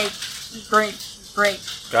a great.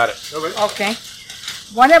 Got it. Okay. Okay.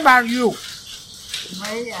 What about you?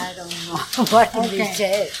 Maybe I don't know what to Okay.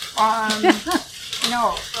 say.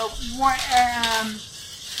 No. What?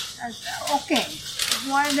 Okay.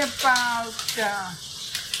 What about?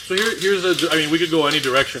 So here's I mean, we could go any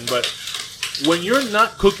direction, but when you're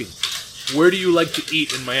not cooking, where do you like to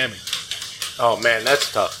eat in Miami? Oh man,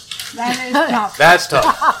 that's tough. That is tough. That's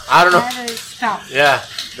tough. I don't know. That is tough. Yeah.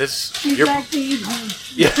 This. She'd like to eat home.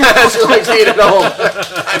 Yeah. She likes to eat at home.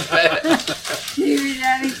 I bet. She eat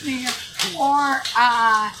anything, or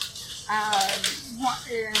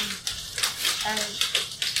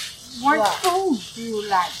what What? food do you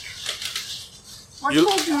like? What You-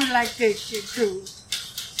 food do you like to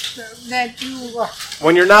so that you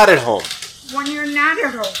When you're not at home, when you're not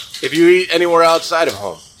at home? if you eat anywhere outside of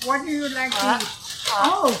home, What do you like to eat?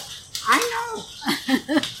 Oh, I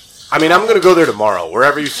know. I mean, I'm gonna go there tomorrow.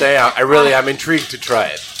 Wherever you say, I'm intrigued to try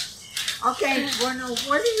it. Okay, bueno,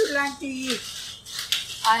 what do you like to eat?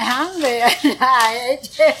 I'm hungry. I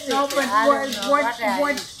ate everything. No, but I don't know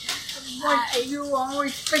I eat. what you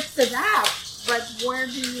always fix it up, but where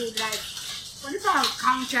do you like? What about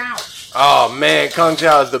Kong Chao? Oh man, Kung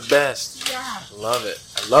Chao is the best. Yeah, Love it.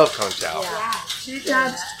 I love Kung Chao. yeah, she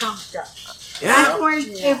does Kong Chao. Yeah. That way,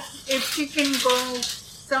 Yeah. if she can go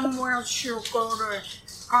somewhere, she'll go to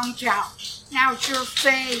Kong Chao. Now she'll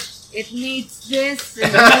say it needs this.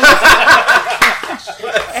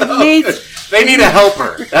 And it needs. They need a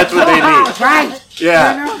helper. That's what they need. Right.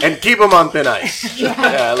 Yeah, You know? and keep them on thin ice. Yeah,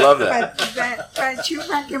 I love that. But she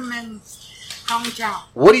recommends Kong Chao.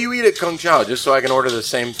 What do you eat at Kung Chao? Just so I can order the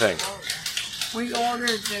same thing. We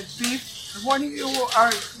ordered the beef. What do you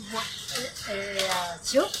or what?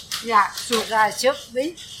 Soup. Yeah, so Soup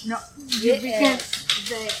beef. no, Yeah. because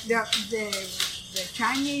the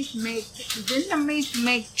Chinese make Vietnamese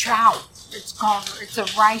make chow. It's a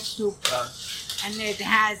rice soup, and it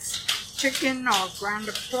has chicken or ground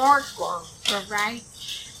pork or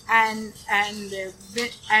rice, and the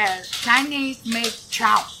Chinese make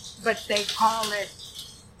chow, but they call it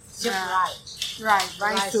Soup rice.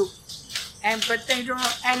 rice soup. But they don't,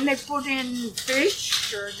 and they put in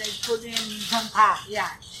fish or they put in Pad. yeah,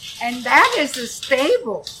 and that is a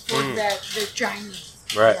staple for the Chinese.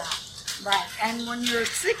 Right. Yeah, right. And when you're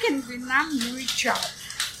sick in Vietnam, you eat chow.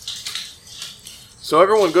 So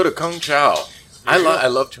everyone go to Kung Chao. I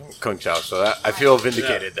love Kung Chao, so I feel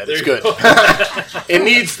vindicated that there it's you good. go. It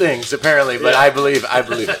needs things apparently, but I believe it. I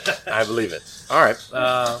believe it. All right.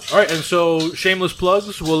 All right, and so shameless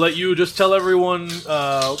plugs. We'll let you just tell everyone,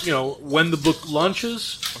 when the book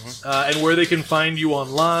launches and where they can find you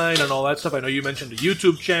online and all that stuff. I know you mentioned a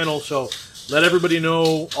YouTube channel, so let everybody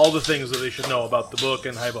know all the things that they should know about the book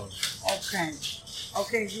and High Bones.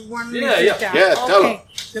 Okay, you want me Yeah, to yeah. tell? Yeah, tell Okay,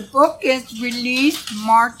 the book is released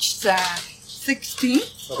March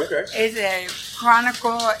 16th. Okay. Is a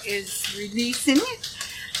Chronicle is releasing it.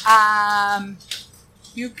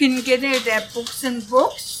 You can get it at Books and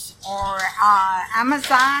Books or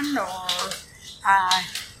Amazon or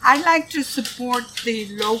I like to support the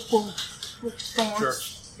local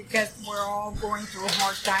bookstores because we're all going through a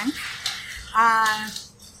hard time.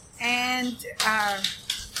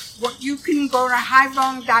 What you can go to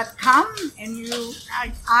highbone.com and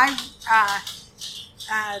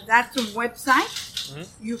that's a website.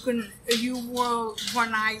 You will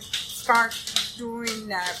when I start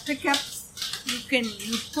doing pickups,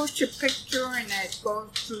 you push a picture and it goes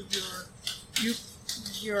to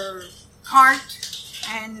your cart,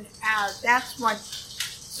 and that's what.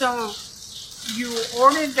 So you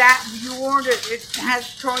order that. It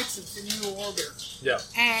has choices, and you order. Yeah.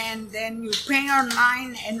 And then you pay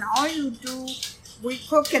online, and all you do, we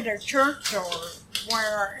cook at a church or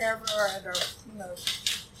wherever at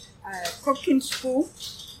a cooking school,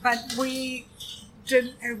 but we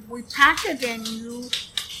pack it and you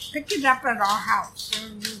pick it up at our house.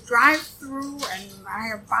 And you drive through, and I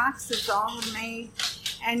have boxes all made,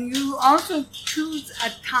 and you also choose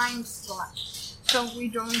a time slot, so we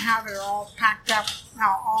don't have it all packed up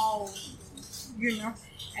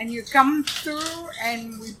and you come through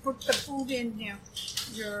and we put the food in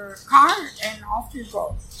your car and off you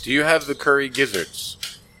go. Do you have the curry gizzards?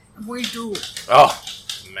 We do. Oh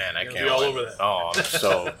man, I You'll can't be all wait. over that. Oh, I'm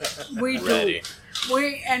so We do. ready.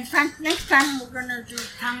 In fact, next time we're going to do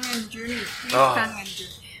tongue and juice, Oh. tongue and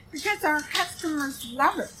juice, because our customers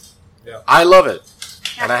love it. I love it,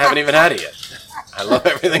 and I haven't even had it yet. I love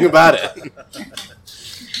everything about it.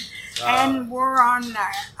 And we're on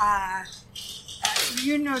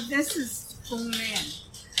this is spoon in.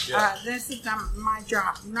 Yeah. This is my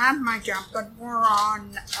job. Not my job, but we're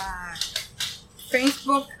on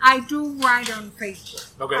Facebook. I do write on Facebook.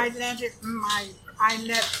 Okay. I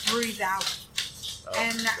let breathe out.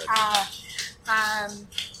 And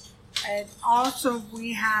also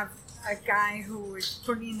we have a guy who is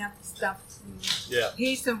putting up stuff. Yeah.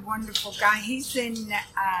 He's a wonderful guy. He's in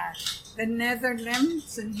the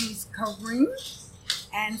Netherlands, and he's Korean.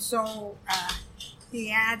 And so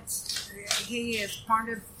he is part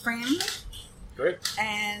of the family. Great.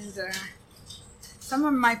 And some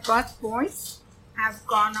of my bus boys have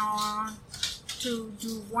gone on to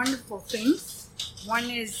do wonderful things. One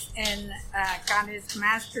is got his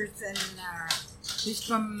master's in, he's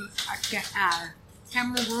from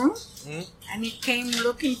Cameroon, and he came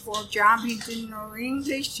looking for a job. He didn't know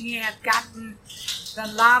English. He had gotten the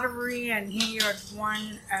lottery, and he had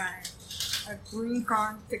won a green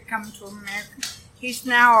card to come to America. He's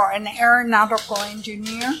now an aeronautical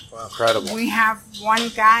engineer. Wow, incredible. We have one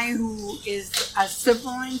guy who is a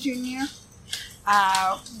civil engineer,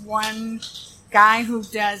 one guy who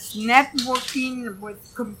does networking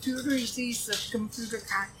with computers. He's a computer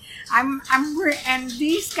guy. And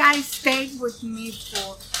these guys stayed with me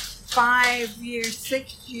for 5 years,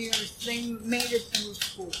 6 years. They made it through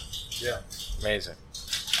school. Yeah. Amazing.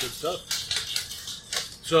 Good stuff.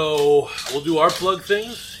 So we'll do our plug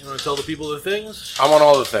things. You want to tell the people the things? I'm on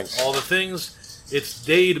all the things. All the things. It's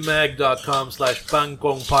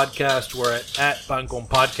dademag.com/Pangkong Podcast. We're at Pangkong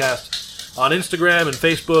Podcast on Instagram and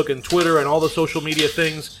Facebook and Twitter and all the social media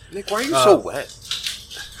things. Nick, why are you so wet?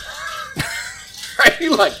 Are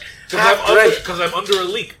you like Because I'm under a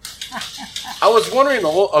leak. I was wondering the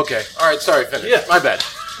whole. Okay, all right. Sorry, finish. Yeah. My bad.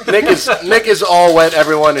 Nick is all wet,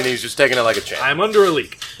 everyone, and he's just taking it like a champ. I'm under a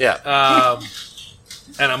leak. Yeah.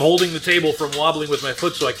 And I'm holding the table from wobbling with my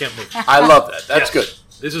foot so I can't move. I love that. That's Yes. good.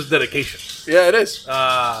 This is dedication. Yeah, it is.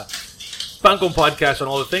 Pangkong Podcast and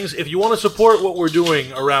all the things. If you want to support what we're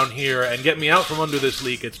doing around here and get me out from under this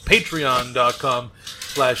leak, it's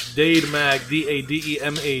patreon.com/dademag,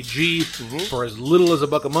 DADEMAG, for as little as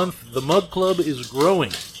 $1 a month. The Mug Club is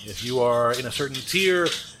growing. If you are in a certain tier,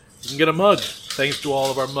 you can get a mug. Thanks to all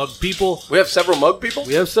of our mug people. We have several mug people.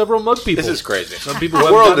 We have several mug people. This is crazy. Some people The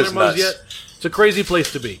who haven't world gotten is their mugs nuts. yet. It's a crazy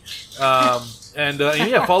place to be. And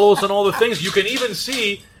yeah, follow us on all the things. You can even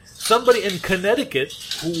see somebody in Connecticut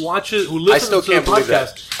who listens still to the can't believe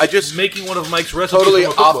that. podcast. I just making one of Mike's recipes Totally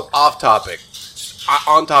from a cookbook. off topic.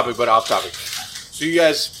 On topic, but off topic. So you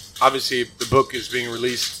guys, obviously, the book is being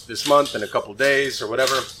released this month in a couple days or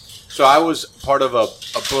whatever. So I was part of a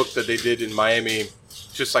book that they did in Miami,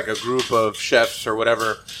 just like a group of chefs or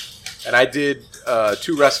whatever. And I did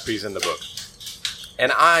 2 recipes in the book.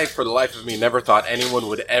 And I, for the life of me, never thought anyone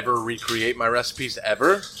would ever recreate my recipes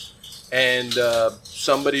ever. And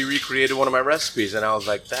somebody recreated one of my recipes, and I was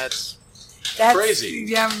like, that's crazy.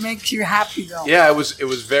 Yeah, it makes you happy though. Yeah, it was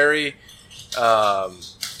very,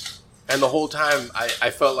 and the whole time I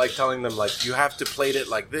felt like telling them, like, you have to plate it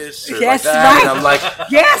like this or Yes, like that. right. And I'm like,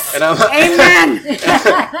 Yes. and I'm like, Amen.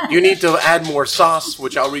 you need to add more sauce,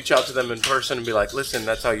 which I'll reach out to them in person and be like, listen,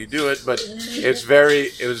 that's how you do it. But it was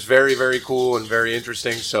very, very cool and very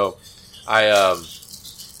interesting. So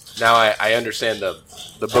now I understand the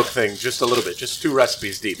book thing just a little bit, just 2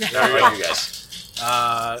 recipes deep. Thank you guys.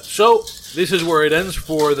 So this is where it ends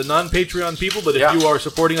for the non-Patreon people. But if Yeah. you are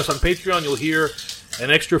supporting us on Patreon, you'll hear an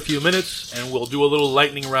extra few minutes, and we'll do a little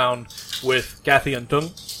lightning round with Kathy and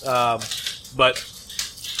Tung. But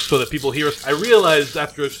so that people hear us. I realized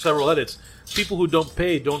after several edits, people who don't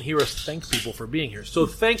pay don't hear us thank people for being here. So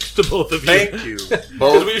thanks to both of you. Thank you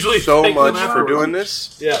both we usually so thank much them for afterwards. doing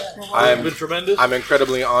this. Yeah, it's been tremendous. I'm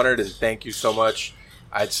incredibly honored, and thank you so much.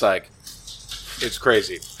 It's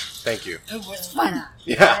crazy. Thank you. It was fun.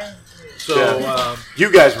 Yeah. so Yeah. You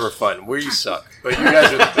guys were fun. We suck, but you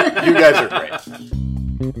guys are great.